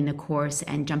joining the course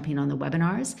and jumping on the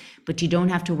webinars, but you don't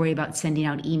have to worry about sending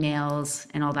out emails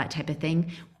and all that type of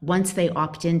thing. Once they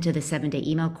opt into the 7-day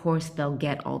email course, they'll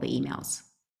get all the emails.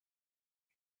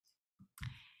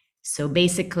 So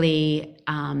basically,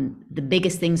 the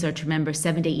biggest things are to remember,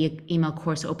 7-day email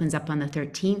course opens up on the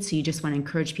 13th. So you just want to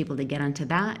encourage people to get onto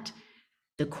that.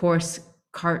 The course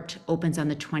cart opens on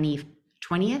the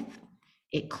 20th.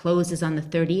 It closes on the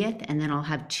 30th. And then I'll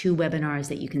have 2 webinars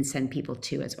that you can send people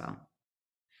to as well.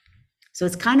 So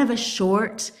it's kind of a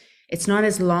short, it's not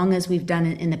as long as we've done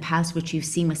in the past, which you've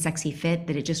seen with Sexy Fit,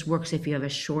 that it just works if you have a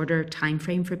shorter time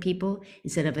frame for people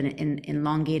instead of an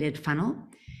elongated funnel.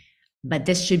 But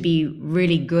this should be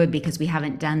really good because we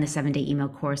haven't done the 7-day email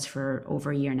course for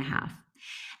over a year and a half.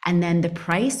 And then the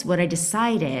price, what I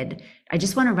decided, I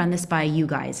just want to run this by you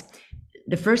guys.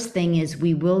 The first thing is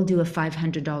we will do a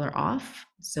 $500 off.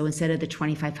 So instead of the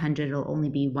 $2,500, it'll only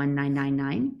be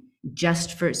 $1,999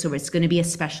 just for, so it's going to be a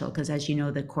special because as you know,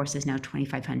 the course is now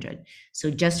 $2,500. So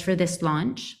just for this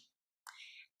launch.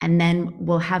 And then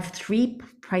we'll have 3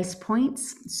 price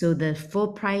points. So the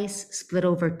full price split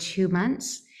over 2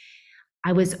 months.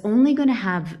 I was only going to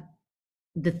have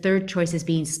the third choice as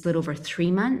being split over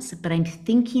 3 months, but I'm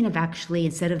thinking of actually,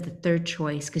 instead of the third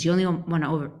choice, because you only want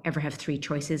to ever have 3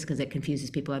 choices because it confuses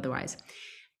people otherwise.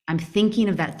 I'm thinking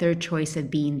of that third choice of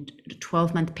being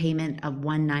 12-month payment of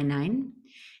 $199,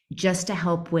 just to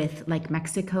help with like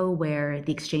Mexico, where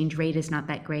the exchange rate is not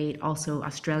that great. Also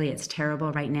Australia, it's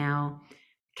terrible right now.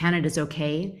 Canada's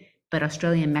okay, but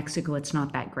Australia and Mexico, it's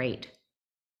not that great.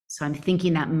 So I'm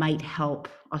thinking that might help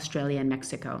Australia and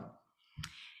Mexico.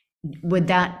 Would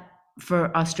that,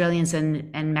 for Australians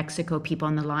and Mexico people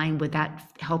on the line, would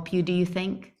that help you, do you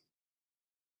think?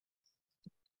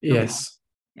 Yes.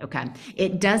 Okay.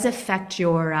 It does affect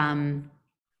your,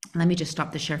 let me just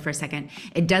stop the share for a second.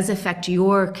 It does affect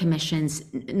your commissions,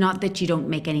 not that you don't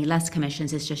make any less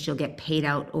commissions, it's just you'll get paid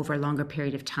out over a longer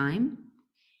period of time.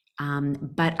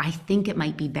 But I think it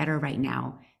might be better right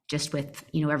now, just with,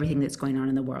 you know, everything that's going on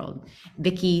in the world.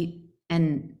 Vicky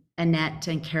and Annette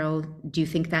and Carol, do you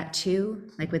think that too?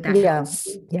 Like, would that help?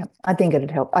 Yeah, I think it'd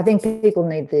help. I think people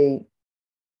need the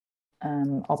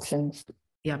options.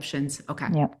 The options. Okay.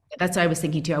 Yeah. That's what I was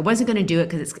thinking too. I wasn't going to do it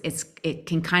because it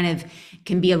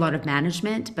can be a lot of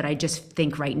management, but I just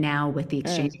think right now with the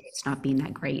exchange rates not being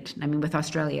that great. I mean, with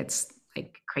Australia, it's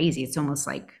like crazy. It's almost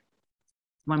like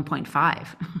 1.5.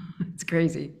 It's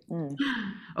crazy.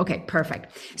 Okay,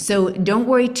 perfect. So don't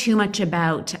worry too much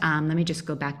about, let me just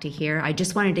go back to here. I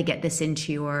just wanted to get this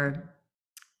into your,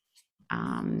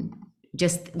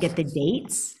 just get the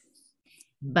dates,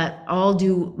 but I'll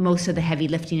do most of the heavy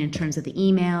lifting in terms of the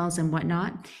emails and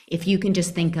whatnot. If you can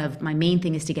just think of, my main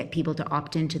thing is to get people to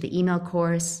opt into the email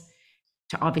course,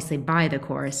 to obviously buy the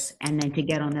course, and then to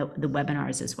get on the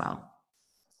webinars as well.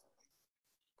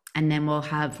 And then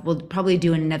we'll probably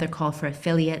do another call for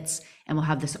affiliates, and we'll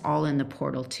have this all in the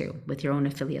portal too, with your own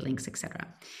affiliate links, etc.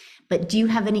 But do you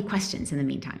have any questions in the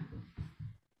meantime?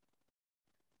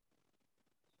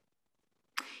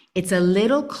 It's a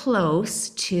little close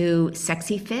to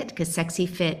Sexy Fit, because Sexy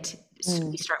Fit,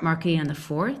 we start marketing on the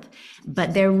 4th,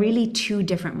 but they're really 2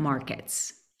 different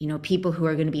markets. You know, people who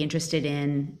are going to be interested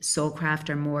in Soulcraft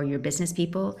are more your business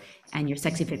people, and your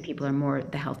Sexy Fit people are more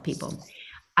the health people.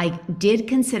 I did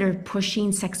consider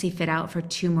pushing Sexy Fit out for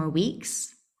 2 more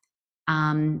weeks.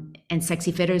 And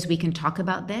Sexy Fitters, we can talk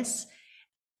about this.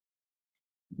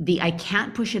 I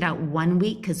can't push it out 1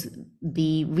 week because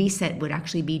the reset would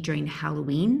actually be during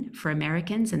Halloween for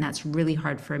Americans, and that's really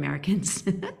hard for Americans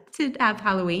to have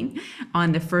Halloween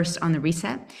on the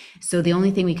reset. So the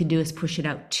only thing we could do is push it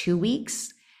out 2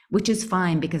 weeks, which is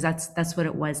fine because that's what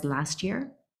it was last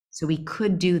year. So we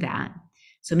could do that.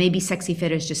 So maybe Sexy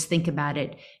Fitters, just think about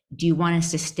it. Do you want us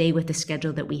to stay with the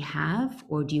schedule that we have,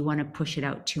 or do you want to push it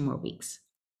out 2 more weeks?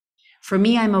 For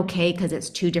me, I'm okay because it's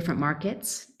 2 different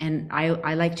markets, and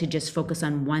I like to just focus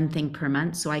on one thing per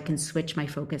month, so I can switch my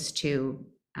focus to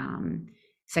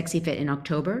Sexy Fit in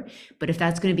October. But if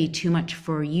that's going to be too much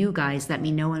for you guys, let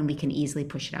me know and we can easily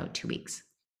push it out 2 weeks.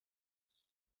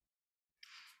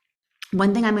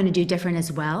 One thing I'm going to do different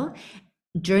as well,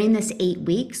 during this 8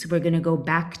 weeks, we're going to go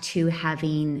back to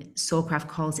having Soulcraft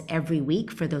calls every week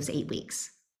for those 8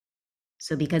 weeks.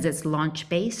 So because it's launch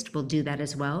based, we'll do that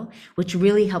as well, which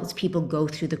really helps people go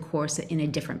through the course in a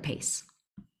different pace.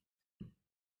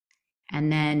 And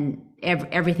then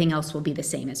everything else will be the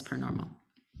same as per normal.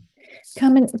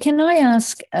 Carmen, can I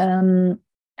ask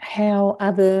how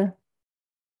other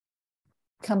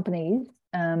companies,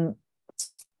 the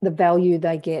value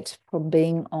they get from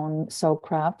being on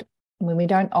Soulcraft, when we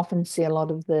don't often see a lot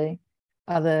of the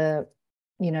other,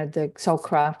 the soul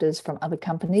crafters from other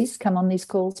companies come on these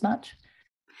calls much?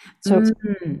 So,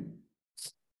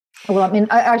 well, I mean,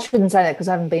 I shouldn't say that because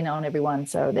I haven't been on everyone,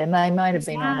 so they might have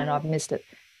been on and I've missed it.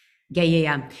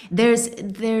 Yeah.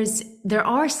 There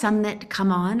are some that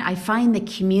come on. I find the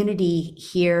community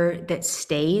here that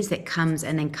stays, that comes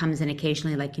and then comes in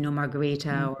occasionally, like,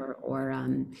 Margarita or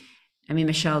I mean,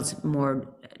 Michelle's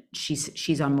more,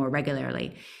 she's on more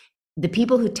regularly. The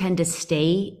people who tend to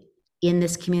stay in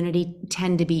this community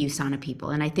tend to be USANA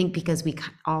people. And I think because we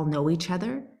all know each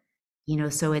other,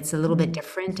 so it's a little bit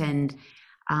different. And,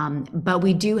 but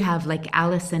we do have, like,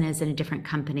 Allison is in a different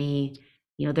company.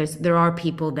 There are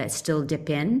people that still dip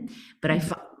in, but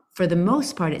for the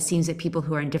most part, it seems that people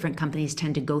who are in different companies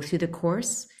tend to go through the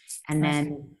course and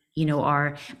then,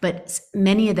 but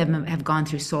many of them have gone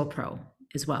through Soul Pro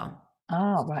as well.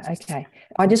 Oh, right. Okay.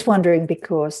 I'm just wondering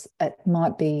because it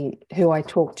might be who I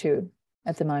talk to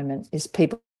at the moment is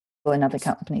people in other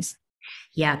companies.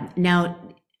 Yeah. Now,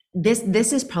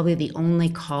 this is probably the only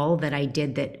call that I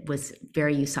did that was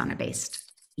very USANA based.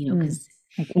 because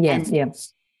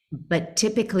Yes. but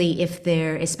typically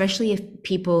especially if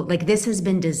people, like this has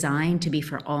been designed to be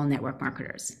for all network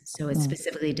marketers. So it's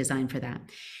specifically designed for that.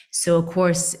 So of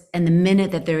course, and the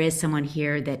minute that there is someone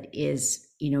here that is,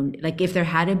 like if there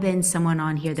had been someone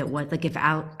on here that was like, if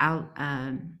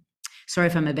sorry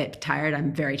if I'm a bit tired,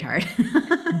 I'm very tired.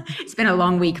 It's been a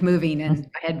long week moving and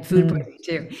I had food poisoning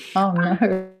too. Oh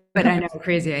no. But I know,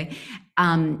 crazy, eh?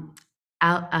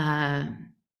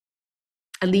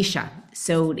 Alicia.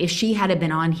 So if she had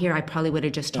been on here, I probably would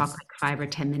have just talked like 5 or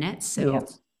 10 minutes. So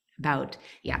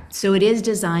so it is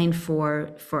designed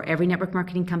for every network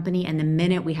marketing company. And the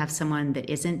minute we have someone that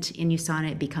isn't in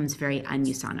USANA, it becomes very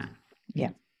un-USANA.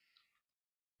 Yeah.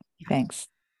 Thanks.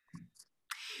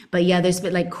 But yeah, there's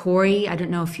been like Corey. I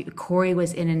don't know if Corey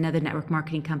was in another network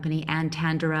marketing company, and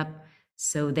Tandarup.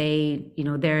 So they,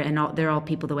 they're all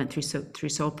people that went through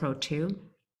SolPro too.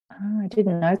 Oh, I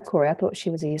didn't know Corey. I thought she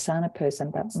was a USANA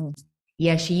person, but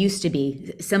yeah, she used to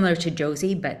be similar to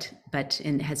Josie, but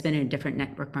has been in a different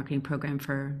network marketing program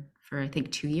for I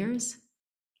think 2 years,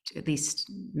 at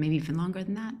least maybe even longer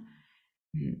than that.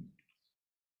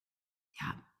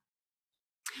 Yeah.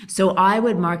 So I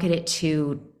would market it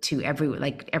to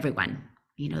everyone.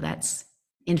 That's,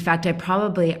 in fact, I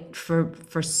probably for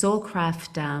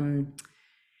Soulcraft,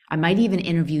 I might even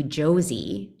interview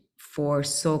Josie for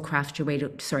Soulcraft to Rate,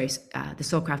 the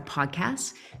Soulcraft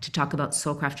podcast to talk about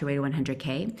Soulcraft to Rate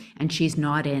 100K. And she's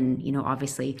not in,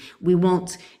 obviously we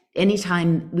won't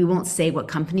say what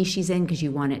company she's in because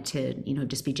you want it to,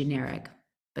 just be generic,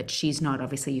 but she's not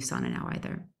obviously USANA now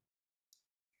either.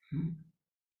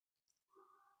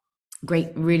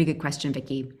 Great. Really good question,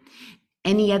 Vicky.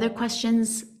 Any other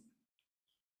questions?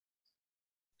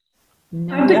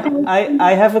 No. Yeah,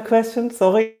 I have a question.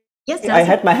 Sorry. Yes, I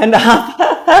had my hand up.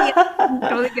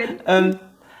 Totally good.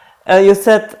 You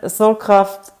said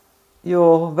Soulcraft, you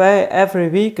weigh every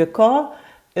week a call.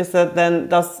 Is that then,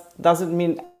 does it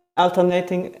mean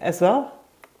alternating as well?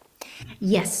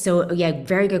 Yes. So yeah,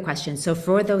 very good question. So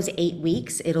for those 8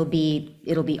 weeks, it'll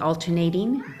be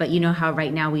alternating, but you know how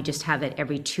right now we just have it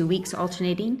every 2 weeks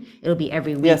alternating. It'll be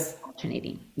every week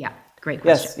alternating. Yeah. Great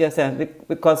question. Yes,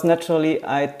 because naturally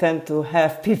I tend to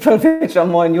have people which are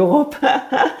more in Europe,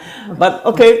 but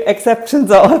okay, exceptions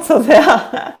are also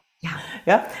there.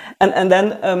 Yeah. And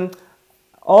then,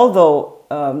 although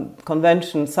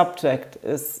convention subject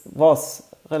was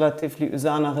relatively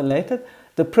USANA related,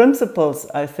 the principles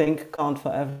I think count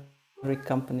for every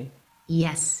company.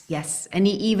 Yes. And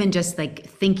even just like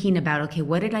thinking about, okay,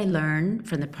 what did I learn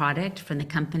from the product, from the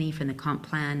company, from the comp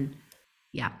plan?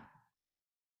 Yeah.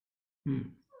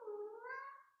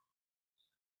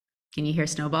 Can you hear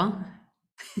Snowball?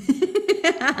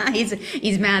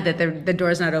 He's mad that the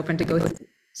door's not open to go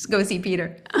see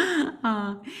Peter.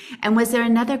 And was there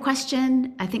another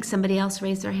question? I think somebody else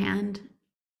raised their hand.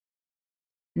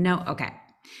 No? Okay.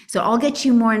 So I'll get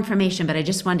you more information, but I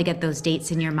just wanted to get those dates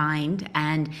in your mind.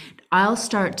 And I'll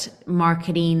start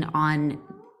marketing on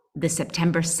the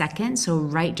September 2nd. So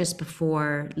right just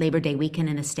before Labor Day weekend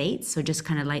in the States. So just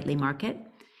kind of lightly market.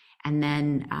 And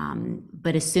then,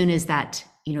 but as soon as that,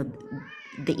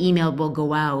 the email will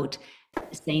go out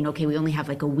saying, okay, we only have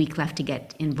like a week left to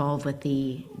get involved with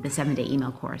the 7-day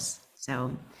email course.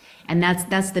 So, and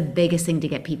that's the biggest thing to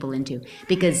get people into,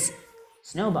 because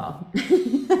Snowball,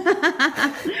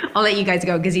 I'll let you guys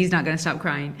go because he's not going to stop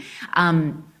crying.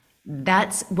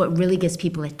 That's what really gives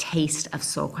people a taste of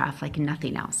Soulcraft like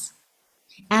nothing else.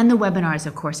 And the webinars,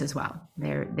 of course, as well.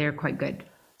 They're quite good.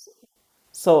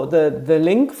 So the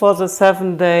link for the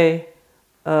 7-day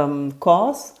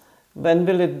course, when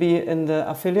will it be in the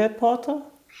affiliate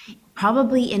portal?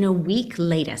 Probably in a week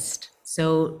latest.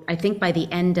 So I think by the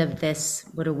end of this,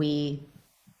 it'll be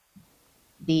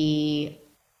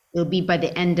by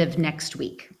the end of next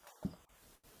week.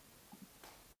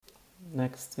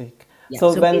 Next week. Yeah,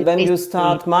 so when you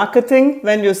start marketing,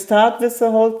 when you start with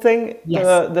the whole thing,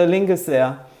 the link is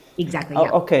there. Exactly. Oh,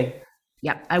 yeah. okay.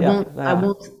 Yeah. I won't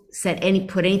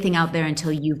put anything out there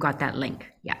until you've got that link.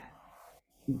 Yeah.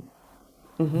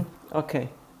 Okay.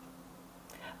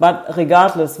 But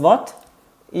regardless what,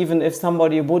 even if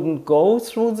somebody wouldn't go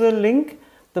through the link,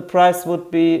 the price would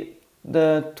be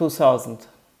the 2,000.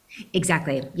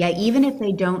 Exactly. Yeah. Even if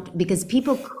they don't, because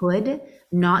people could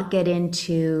not get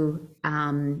into,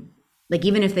 like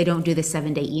even if they don't do the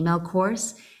 7-day email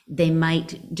course, they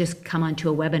might just come onto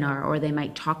a webinar or they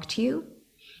might talk to you.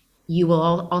 You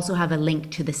will also have a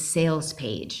link to the sales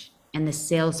page, and the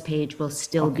sales page will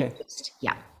still be used.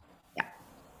 Yeah.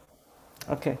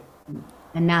 Okay.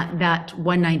 And that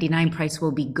 $199 price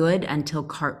will be good until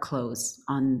cart close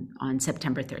on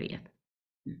September 30th.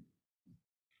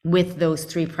 with those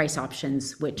 3 price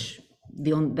options, which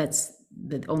that's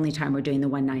the only time we're doing the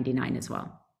 $199 as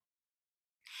well.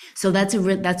 So that's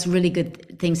really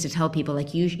good things to tell people,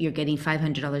 like you're getting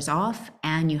 $500 off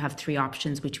and you have 3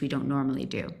 options, which we don't normally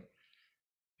do.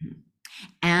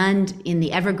 And in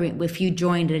the Evergreen, if you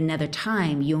joined at another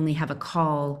time, you only have a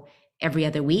call every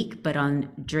other week, but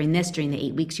during the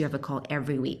 8 weeks, you have a call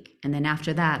every week. And then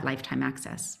after that, lifetime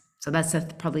access. So that's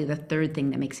probably the third thing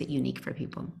that makes it unique for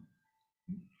people.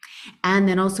 And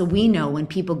then also we know when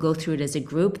people go through it as a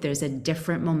group, there's a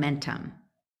different momentum.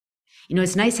 You know,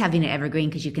 it's nice having an evergreen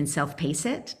because you can self-pace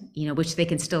it, you know, which they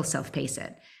can still self-pace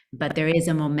it, but there is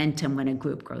a momentum when a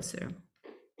group goes through.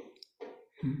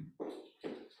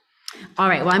 All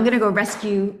right, well, I'm going to go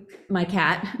rescue my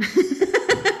cat.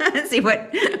 See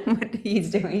what he's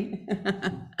doing.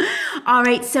 All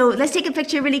right, so let's take a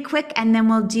picture really quick and then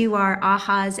we'll do our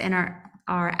ahas and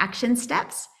our action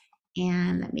steps.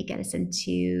 And let me get us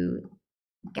into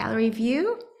gallery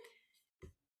view.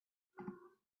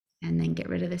 And then get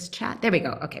rid of this chat. There we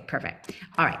go. Okay, perfect.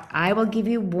 All right, I will give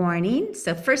you warning.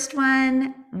 So first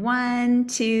one, 1,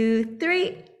 2,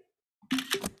 3.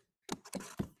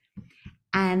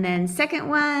 And then second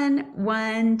one,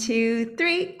 1, 2,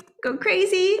 3. Go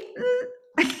crazy.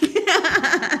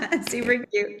 Super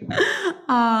cute.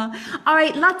 All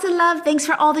right, lots of love. Thanks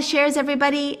for all the shares,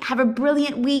 everybody. Have a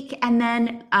brilliant week. And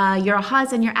then your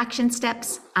ahas and your action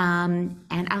steps. And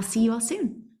I'll see you all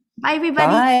soon. Bye, everybody.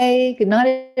 Bye. Good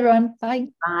night, everyone. Bye.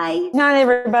 Bye. Good night,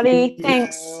 everybody.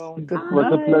 Thanks. It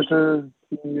was a pleasure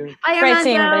seeing you. Bye, Great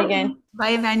seeing Armando. everybody again. Bye,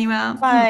 Emmanuel. Bye.